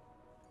well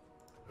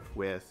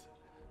with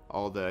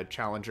all the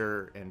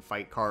challenger and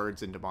fight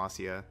cards in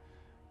Demacia.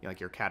 You know, like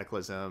your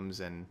Cataclysms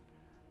and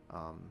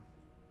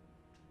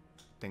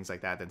things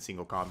like that, then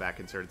single combat,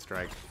 concerted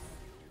strike.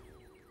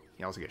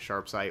 You also get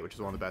Sharp Sight, which is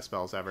one of the best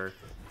spells ever.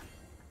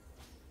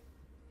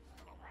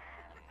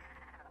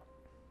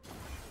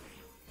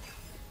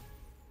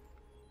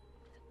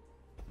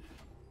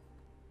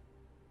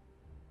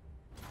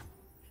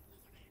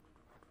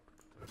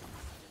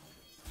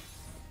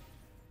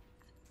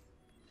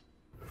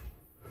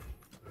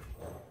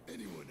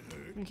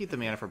 You can keep the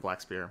mana for Black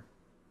Spear.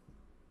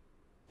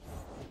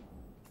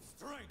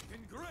 Strength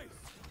and grace,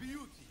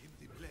 beauty in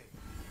the blade.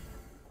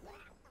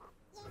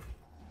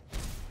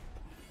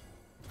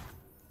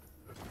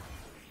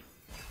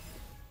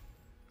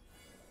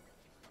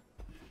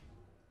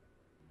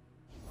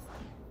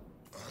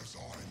 As I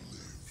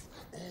live,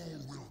 all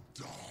will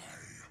die.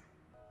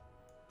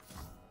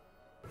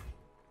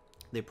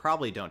 They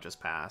probably don't just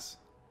pass.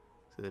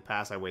 So they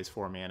pass, I waste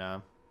 4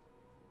 mana.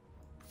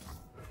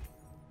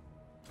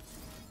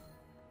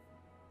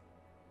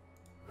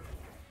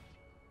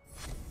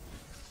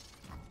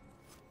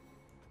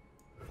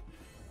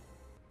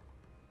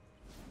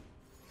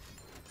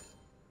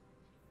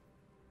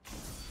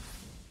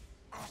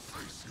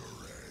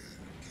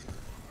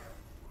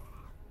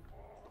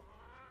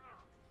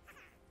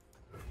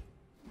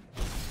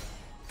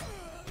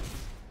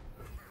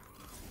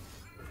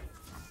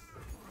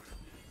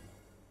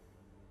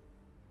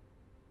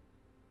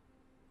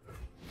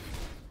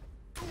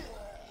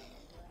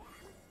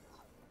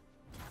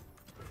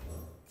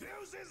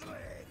 His legs.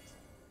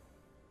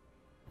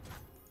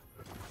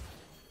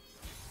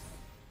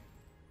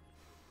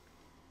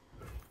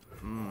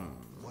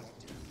 What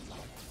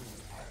delightful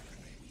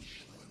agony we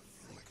shall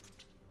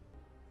inflict.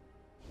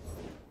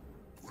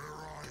 Where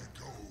I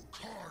go,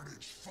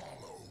 carnage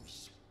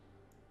follows.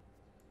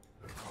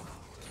 Come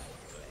to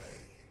play.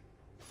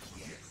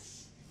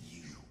 Yes,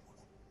 you.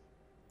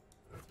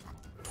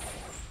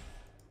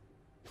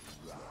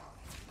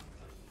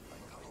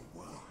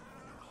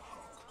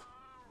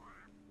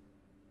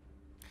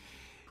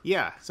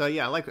 Yeah, so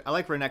yeah, I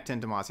like Renekton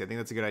Demacia. I think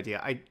that's a good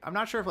idea. I'm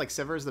not sure if like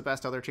Sivir is the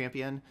best other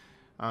champion.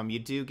 You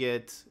do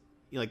get,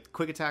 you know, like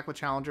quick attack with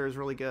Challenger is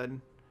really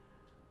good,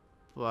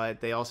 but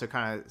they also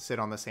kind of sit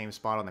on the same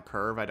spot on the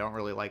curve. I don't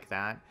really like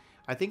that.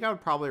 I think I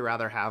would probably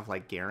rather have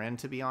like Garen,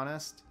 to be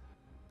honest.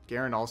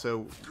 Garen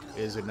also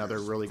is another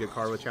really good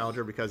card with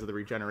Challenger because of the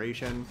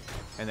regeneration,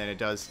 and then it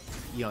does,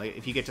 you know,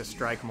 if you get to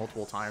strike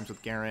multiple times with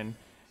Garen,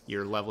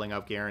 you're leveling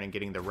up Garen and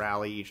getting the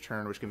rally each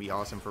turn, which can be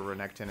awesome for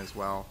Renekton as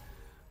well.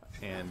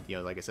 And, you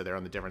know, like I said, they're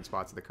on the different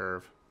spots of the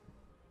curve.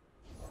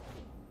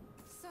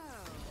 So,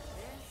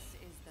 this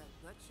is the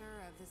Butcher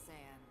of the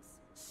Sands.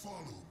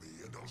 Follow me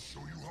and I'll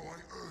show you how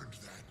I earned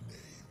that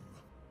name.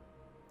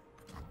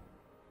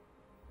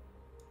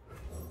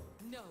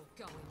 No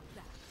going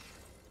back.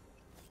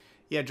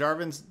 Yeah,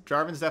 Jarvan's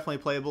definitely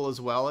playable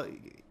as well,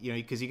 you know,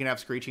 because you can have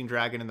Screeching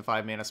Dragon in the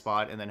 5 mana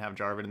spot and then have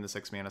Jarvan in the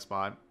 6 mana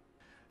spot.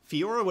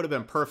 Fiora would have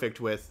been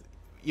perfect with,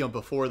 you know,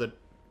 before the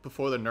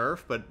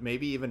nerf, but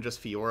maybe even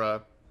just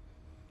Fiora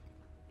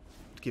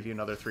to give you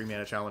another 3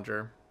 mana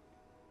challenger.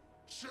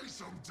 Chase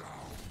him down.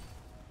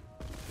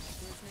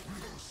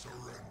 No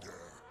surrender.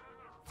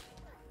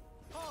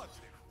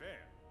 Hardly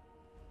fair.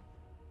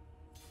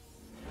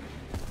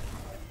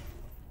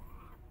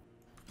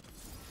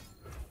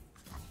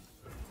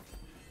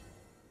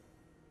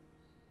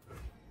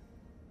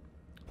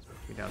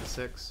 Be down to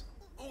 6.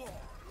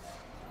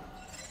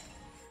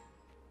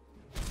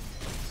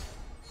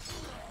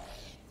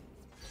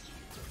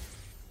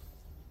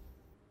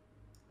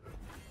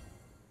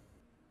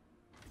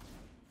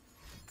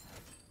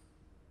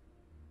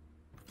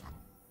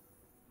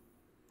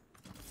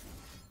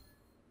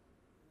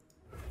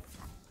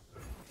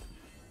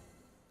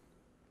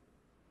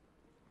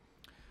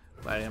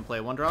 Glad I didn't play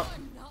 1-drop.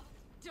 I'm not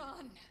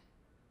done.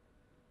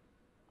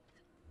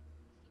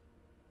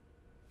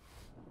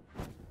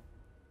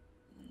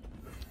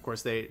 Of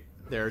course, their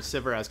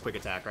Sivir has quick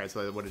attack, right? So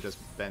it would have just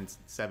been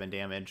 7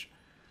 damage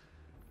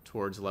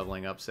towards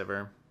leveling up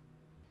Sivir.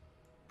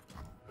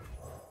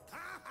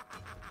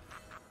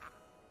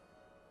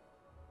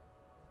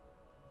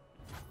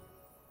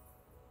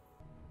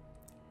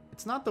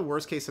 It's not the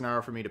worst case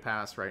scenario for me to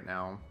pass right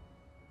now.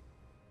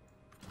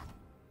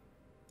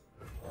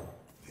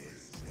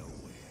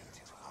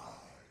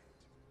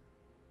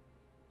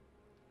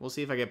 We'll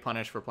see if I get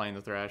punished for playing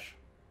the Thresh.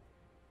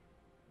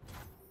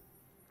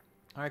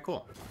 Alright,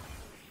 cool.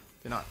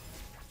 Did not.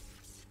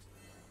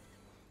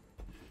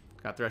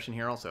 Got Thresh in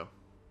here also.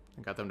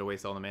 I got them to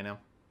waste all the mana.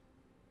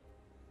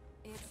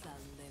 It's a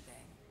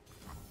living.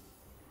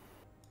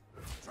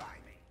 Try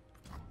me.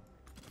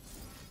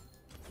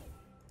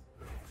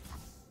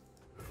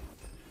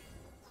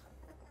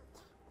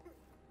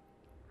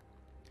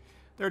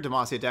 They're a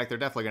Demacia deck. They're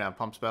definitely going to have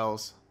pump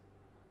spells.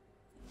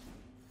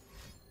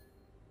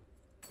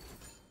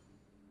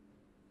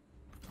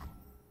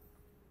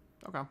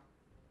 Okay.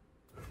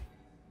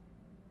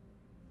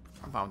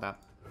 I'm fine with that.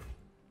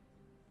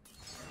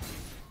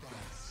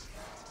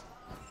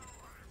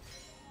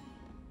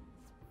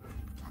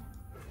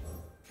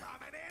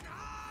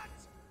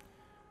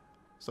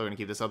 Still going to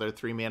keep this other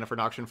 3 mana for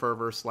Noxian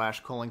Fervor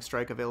 / Culling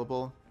Strike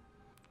available.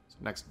 So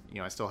next,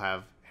 I still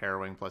have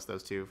Harrowing plus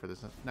those 2 for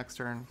this next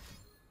turn.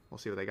 We'll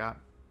see what they got.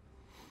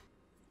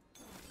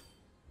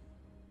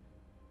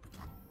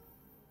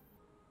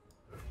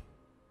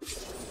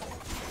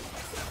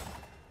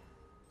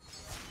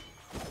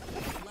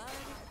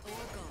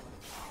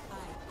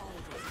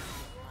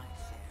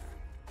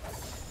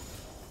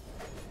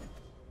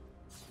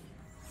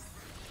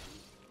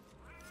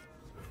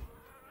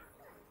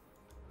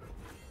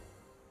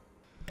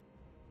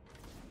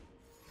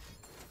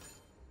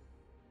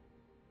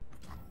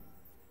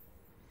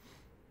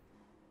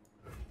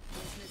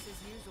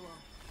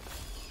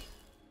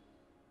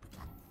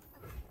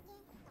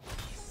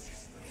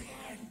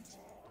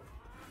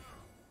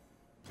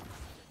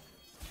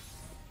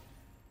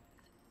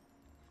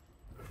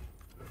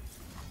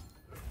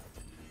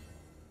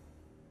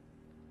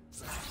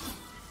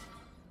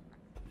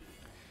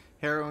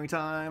 Harrowing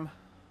time.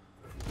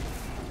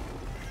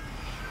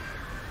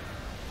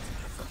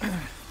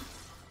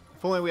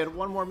 If only we had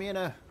 1 more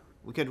mana,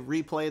 we could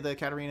replay the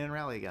Katarina and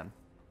Rally again.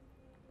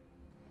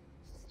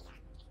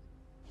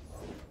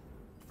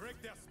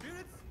 Break their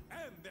spirits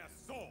and their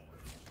souls.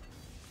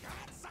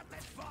 Got something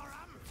for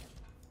 'em?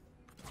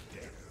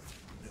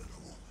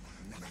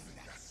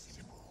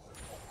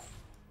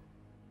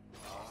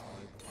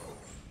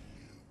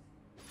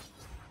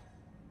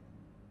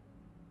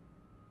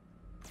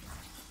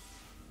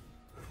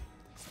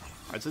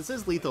 Alright, so this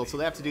is lethal, so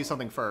they have to do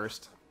something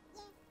first.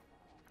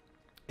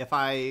 If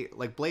I,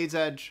 like, Blade's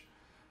Edge,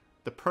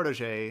 the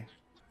Protege,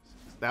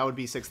 that would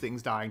be 6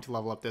 things dying to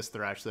level up this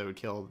Thresh, so that would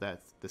kill the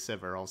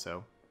Sivir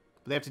also.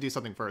 But they have to do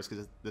something first,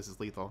 because this is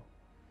lethal.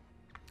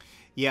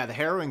 Yeah, the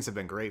Harrowings have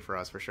been great for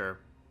us, for sure.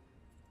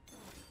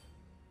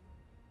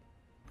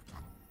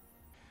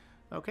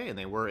 Okay, and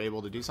they were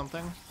able to do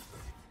something.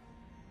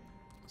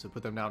 So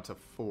put them down to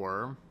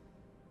 4.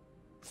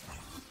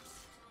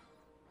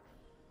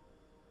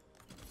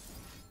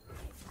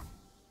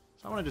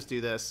 So I want to just do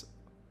this.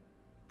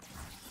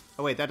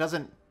 Oh wait, that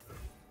doesn't...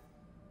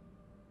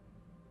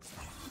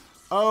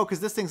 Oh, because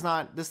this thing's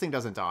not... This thing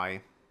doesn't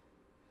die.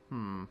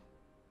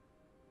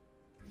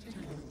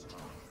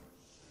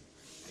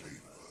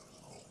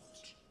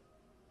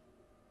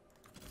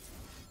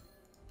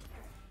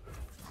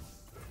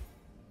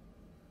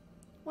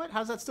 What? How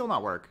does that still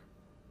not work?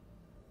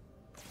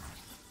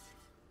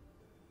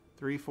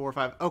 3, 4,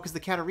 5... Oh, because the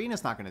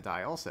Katarina's not going to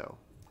die also.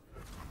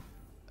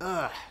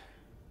 Ugh.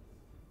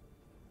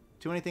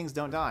 Too many things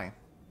don't die.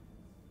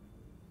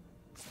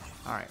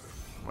 Alright,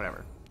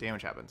 whatever.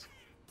 Damage happens.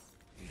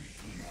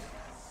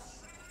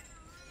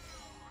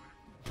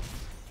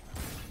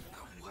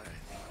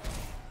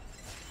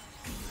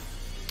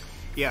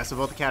 Yeah, so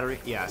both the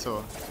Katarina... Yeah,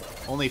 so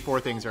only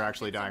 4 things are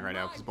actually dying right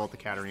now, because both the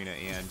Katarina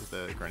and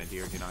the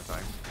Grenadier do not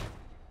die.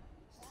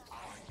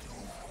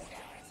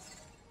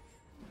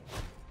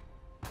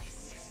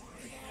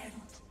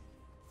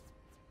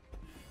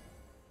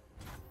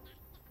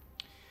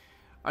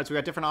 Alright, so we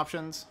got different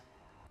options.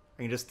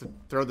 I can just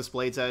throw this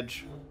Blade's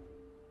Edge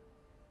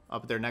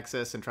up at their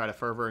Nexus and try to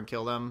Fervor and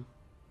kill them.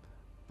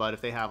 But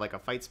if they have like a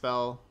fight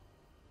spell,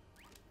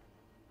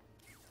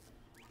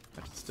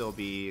 that should still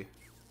be...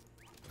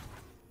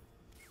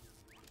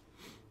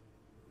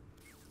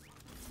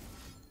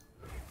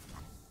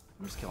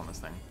 I'm just killing this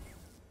thing.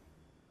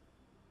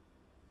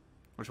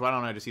 Which, why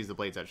don't I just use the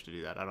Blade's Edge to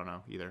do that? I don't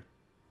know either.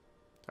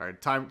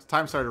 Alright, time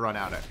started to run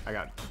out. I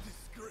got...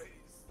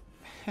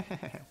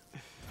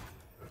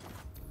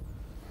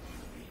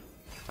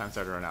 Time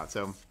started to run out.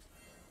 So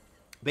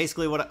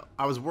basically what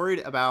I was worried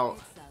about...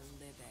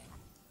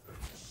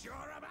 Sure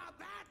about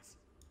that?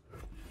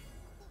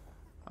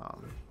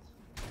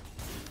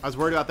 I was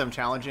worried about them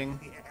challenging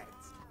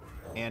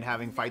and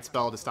having fight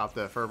spell to stop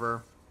the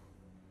Fervor.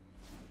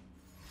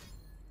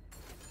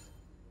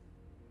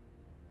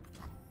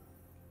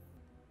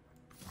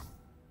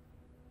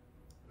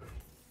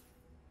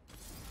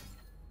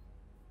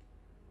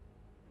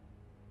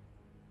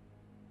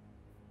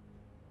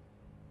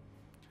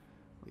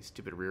 These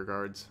stupid rear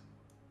guards.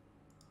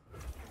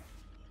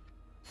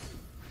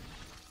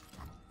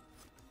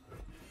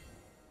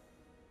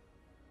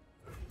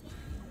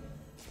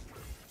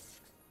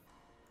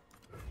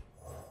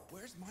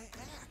 Where's my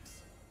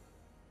axe?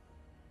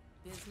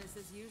 Business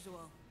as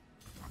usual.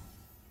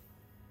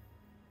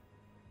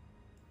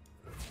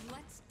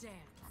 Let's dance.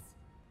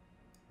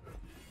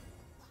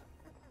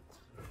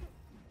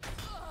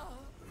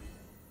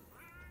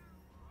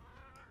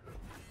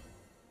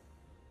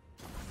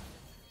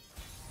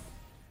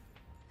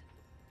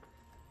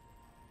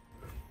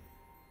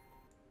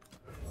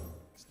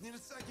 Just need a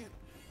second.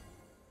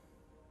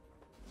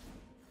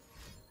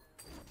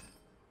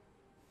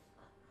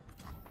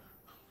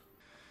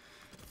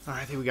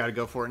 Alright, I think we gotta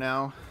go for it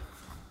now.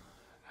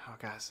 Oh,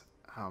 guys.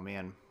 Oh,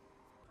 man.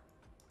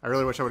 I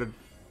really wish I would have...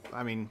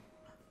 I mean...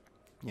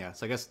 Yeah,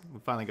 so I guess we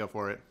finally go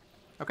for it.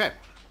 Okay.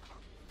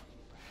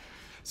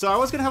 So I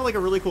was going to have like a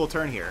really cool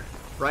turn here,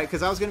 right?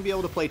 Because I was going to be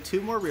able to play 2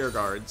 more rear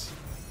guards,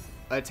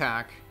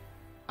 attack.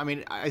 I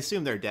mean, I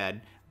assume they're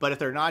dead. But if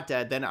they're not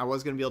dead, then I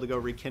was going to be able to go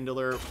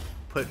Rekindler,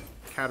 put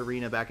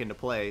Katarina back into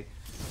play.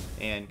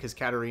 And because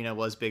Katarina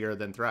was bigger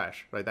than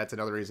Thresh, right? That's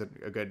another reason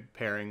a good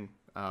pairing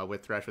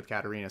with Thresh with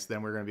Katarina. So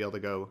then we're going to be able to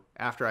go,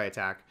 after I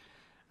attack,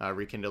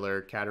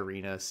 Rekindler,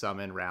 Katarina,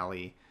 summon,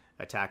 rally,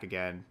 attack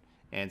again,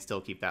 and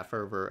still keep that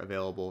fervor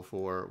available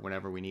for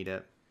whenever we need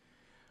it.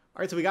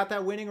 All right, so we got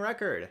that winning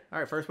record. All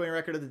right, first winning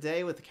record of the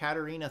day with the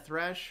Katarina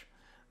Thresh.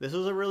 This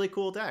was a really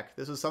cool deck.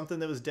 This was something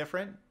that was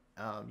different.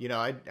 You know,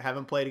 I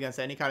haven't played against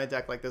any kind of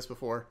deck like this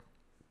before,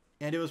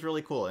 and it was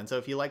really cool. And so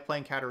if you like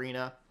playing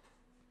Katarina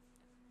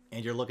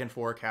and you're looking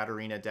for a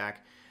Katarina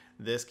deck,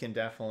 this can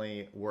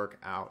definitely work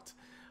out.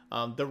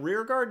 The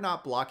rear guard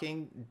not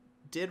blocking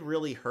did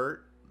really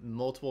hurt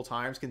multiple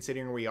times,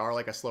 considering we are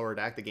like a slower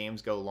deck. The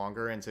games go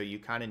longer, and so you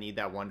kind of need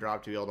that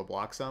 1-drop to be able to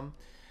block some.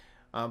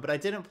 But I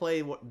didn't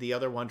play the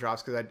other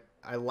 1-drops because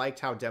I liked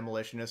how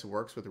Demolitionist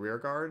works with rear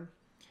guard.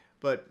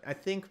 But I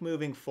think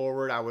moving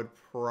forward, I would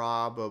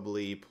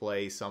probably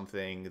play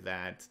something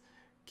that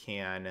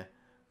can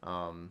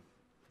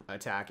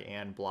attack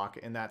and block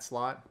in that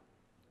slot.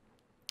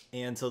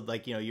 And so,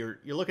 like, you know, you're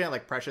looking at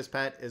like Precious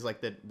Pet is like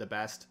the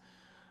best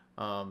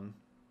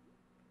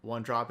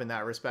 1-drop in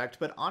that respect.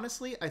 But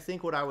honestly, I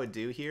think what I would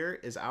do here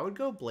is I would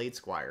go Blade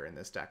Squire in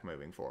this deck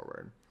moving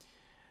forward.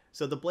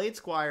 So the Blade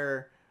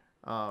Squire,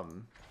 you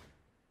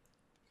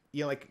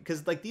know, like,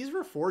 because like these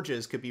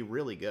Reforges could be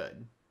really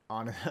good,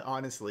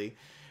 honestly.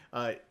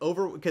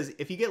 Because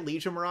if you get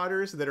Legion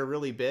Marauders that are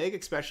really big,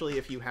 especially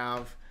if you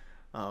have,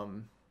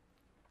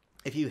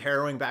 if you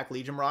Harrowing back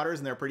Legion Marauders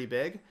and they're pretty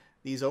big,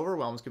 these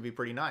Overwhelms could be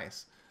pretty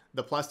nice.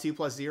 The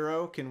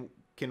 +2/+0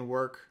 can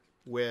work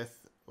with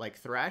like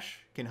Thresh,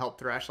 can help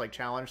Thresh like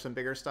challenge some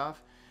bigger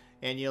stuff,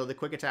 and you know the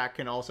quick attack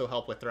can also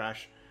help with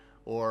Thresh,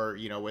 or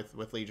you know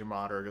with Legion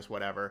Marauder or just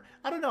whatever.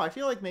 I don't know. I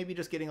feel like maybe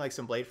just getting like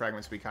some Blade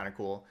Fragments would be kind of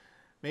cool.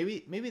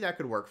 Maybe that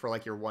could work for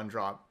like your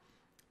 1-drop,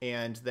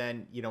 and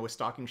then you know with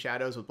Stalking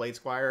Shadows with Blade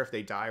Squire, if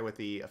they die with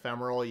the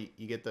Ephemeral,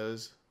 you get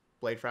those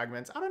Blade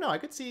Fragments. I don't know. I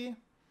could see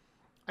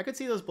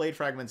those Blade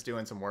Fragments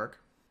doing some work.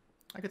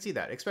 I could see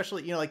that,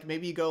 especially you know like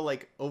maybe you go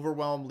like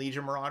Overwhelm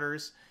Legion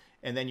Marauders,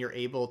 and then you're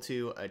able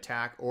to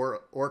attack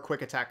or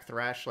quick attack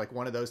Thresh, like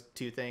one of those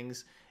 2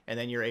 things, and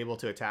then you're able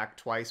to attack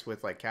twice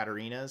with like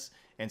Katarinas,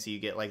 and so you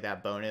get like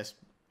that bonus,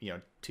 you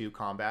know, 2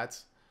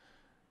 combats.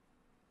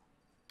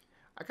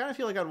 I kind of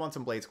feel like I'd want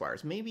some Blade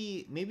Squires.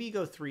 Maybe you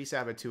go 3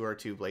 Sabbath 2 or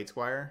 2 Blade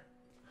Squire,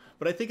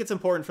 but I think it's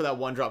important for that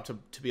 1-drop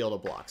to be able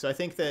to block. So I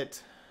think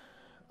that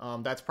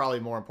that's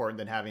probably more important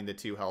than having the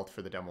 2 health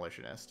for the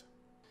Demolitionist.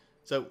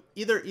 So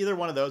either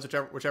one of those,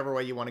 whichever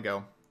way you want to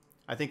go.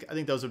 I think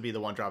those would be the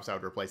 1-drops I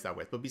would replace that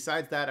with. But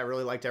besides that, I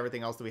really liked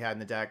everything else that we had in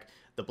the deck.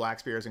 The Black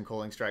Spears and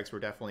Cooling Strikes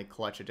were definitely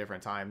clutch at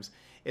different times.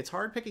 It's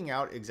hard picking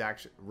out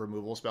exact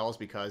removal spells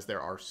because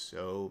there are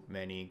so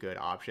many good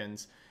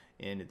options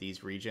in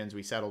these regions.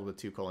 We settled with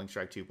 2 Cooling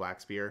Strike, 2 Black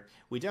Spear.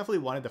 We definitely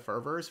wanted the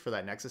Fervors for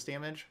that Nexus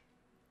damage,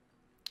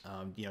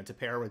 you know, to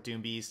pair with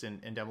Doom Beast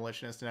and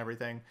Demolitionist and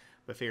everything.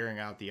 But figuring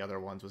out the other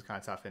ones was kind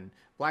of tough. And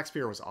Black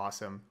Spear was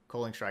awesome.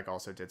 Cooling Strike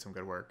also did some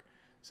good work.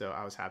 So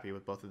I was happy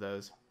with both of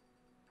those.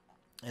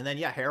 And then,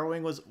 yeah,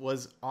 Harrowing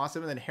was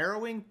awesome. And then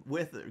Harrowing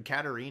with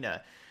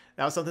Katarina,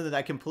 that was something that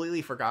I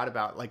completely forgot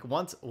about. Like,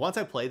 once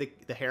I played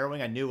the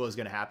Harrowing, I knew what was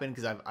going to happen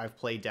because I've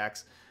played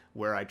decks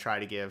where I try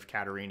to give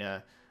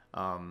Katarina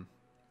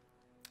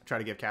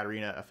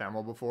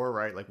Ephemeral before,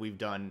 right? Like, we've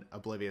done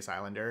Oblivious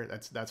Islander.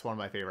 That's one of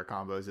my favorite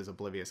combos is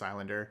Oblivious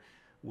Islander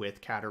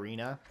with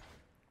Katarina,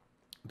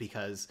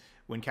 because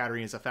when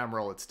Katarina's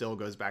Ephemeral, it still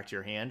goes back to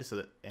your hand,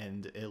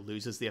 and it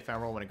loses the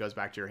Ephemeral when it goes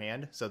back to your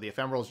hand. So the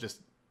Ephemeral is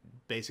just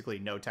basically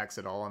no text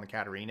at all on the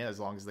Katarina as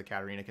long as the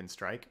Katarina can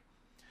strike.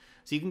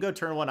 So you can go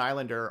turn 1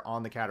 Islander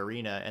on the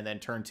Katarina and then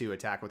turn 2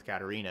 attack with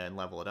Katarina and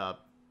level it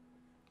up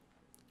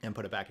and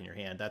put it back in your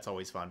hand. That's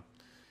always fun.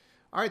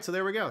 All right, so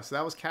there we go. So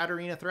that was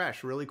Katarina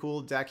Thresh. Really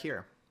cool deck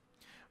here.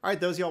 All right,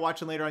 those of y'all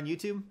watching later on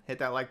YouTube, hit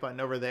that like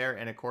button over there.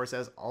 And of course,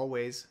 as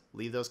always,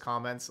 leave those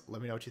comments.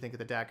 Let me know what you think of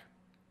the deck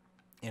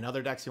and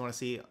other decks you want to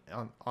see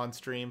on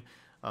stream,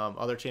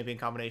 other champion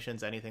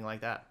combinations, anything like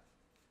that.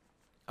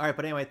 All right,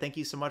 but anyway, thank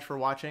you so much for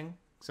watching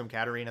some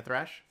Katarina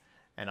Thresh,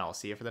 and I'll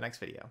see you for the next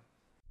video.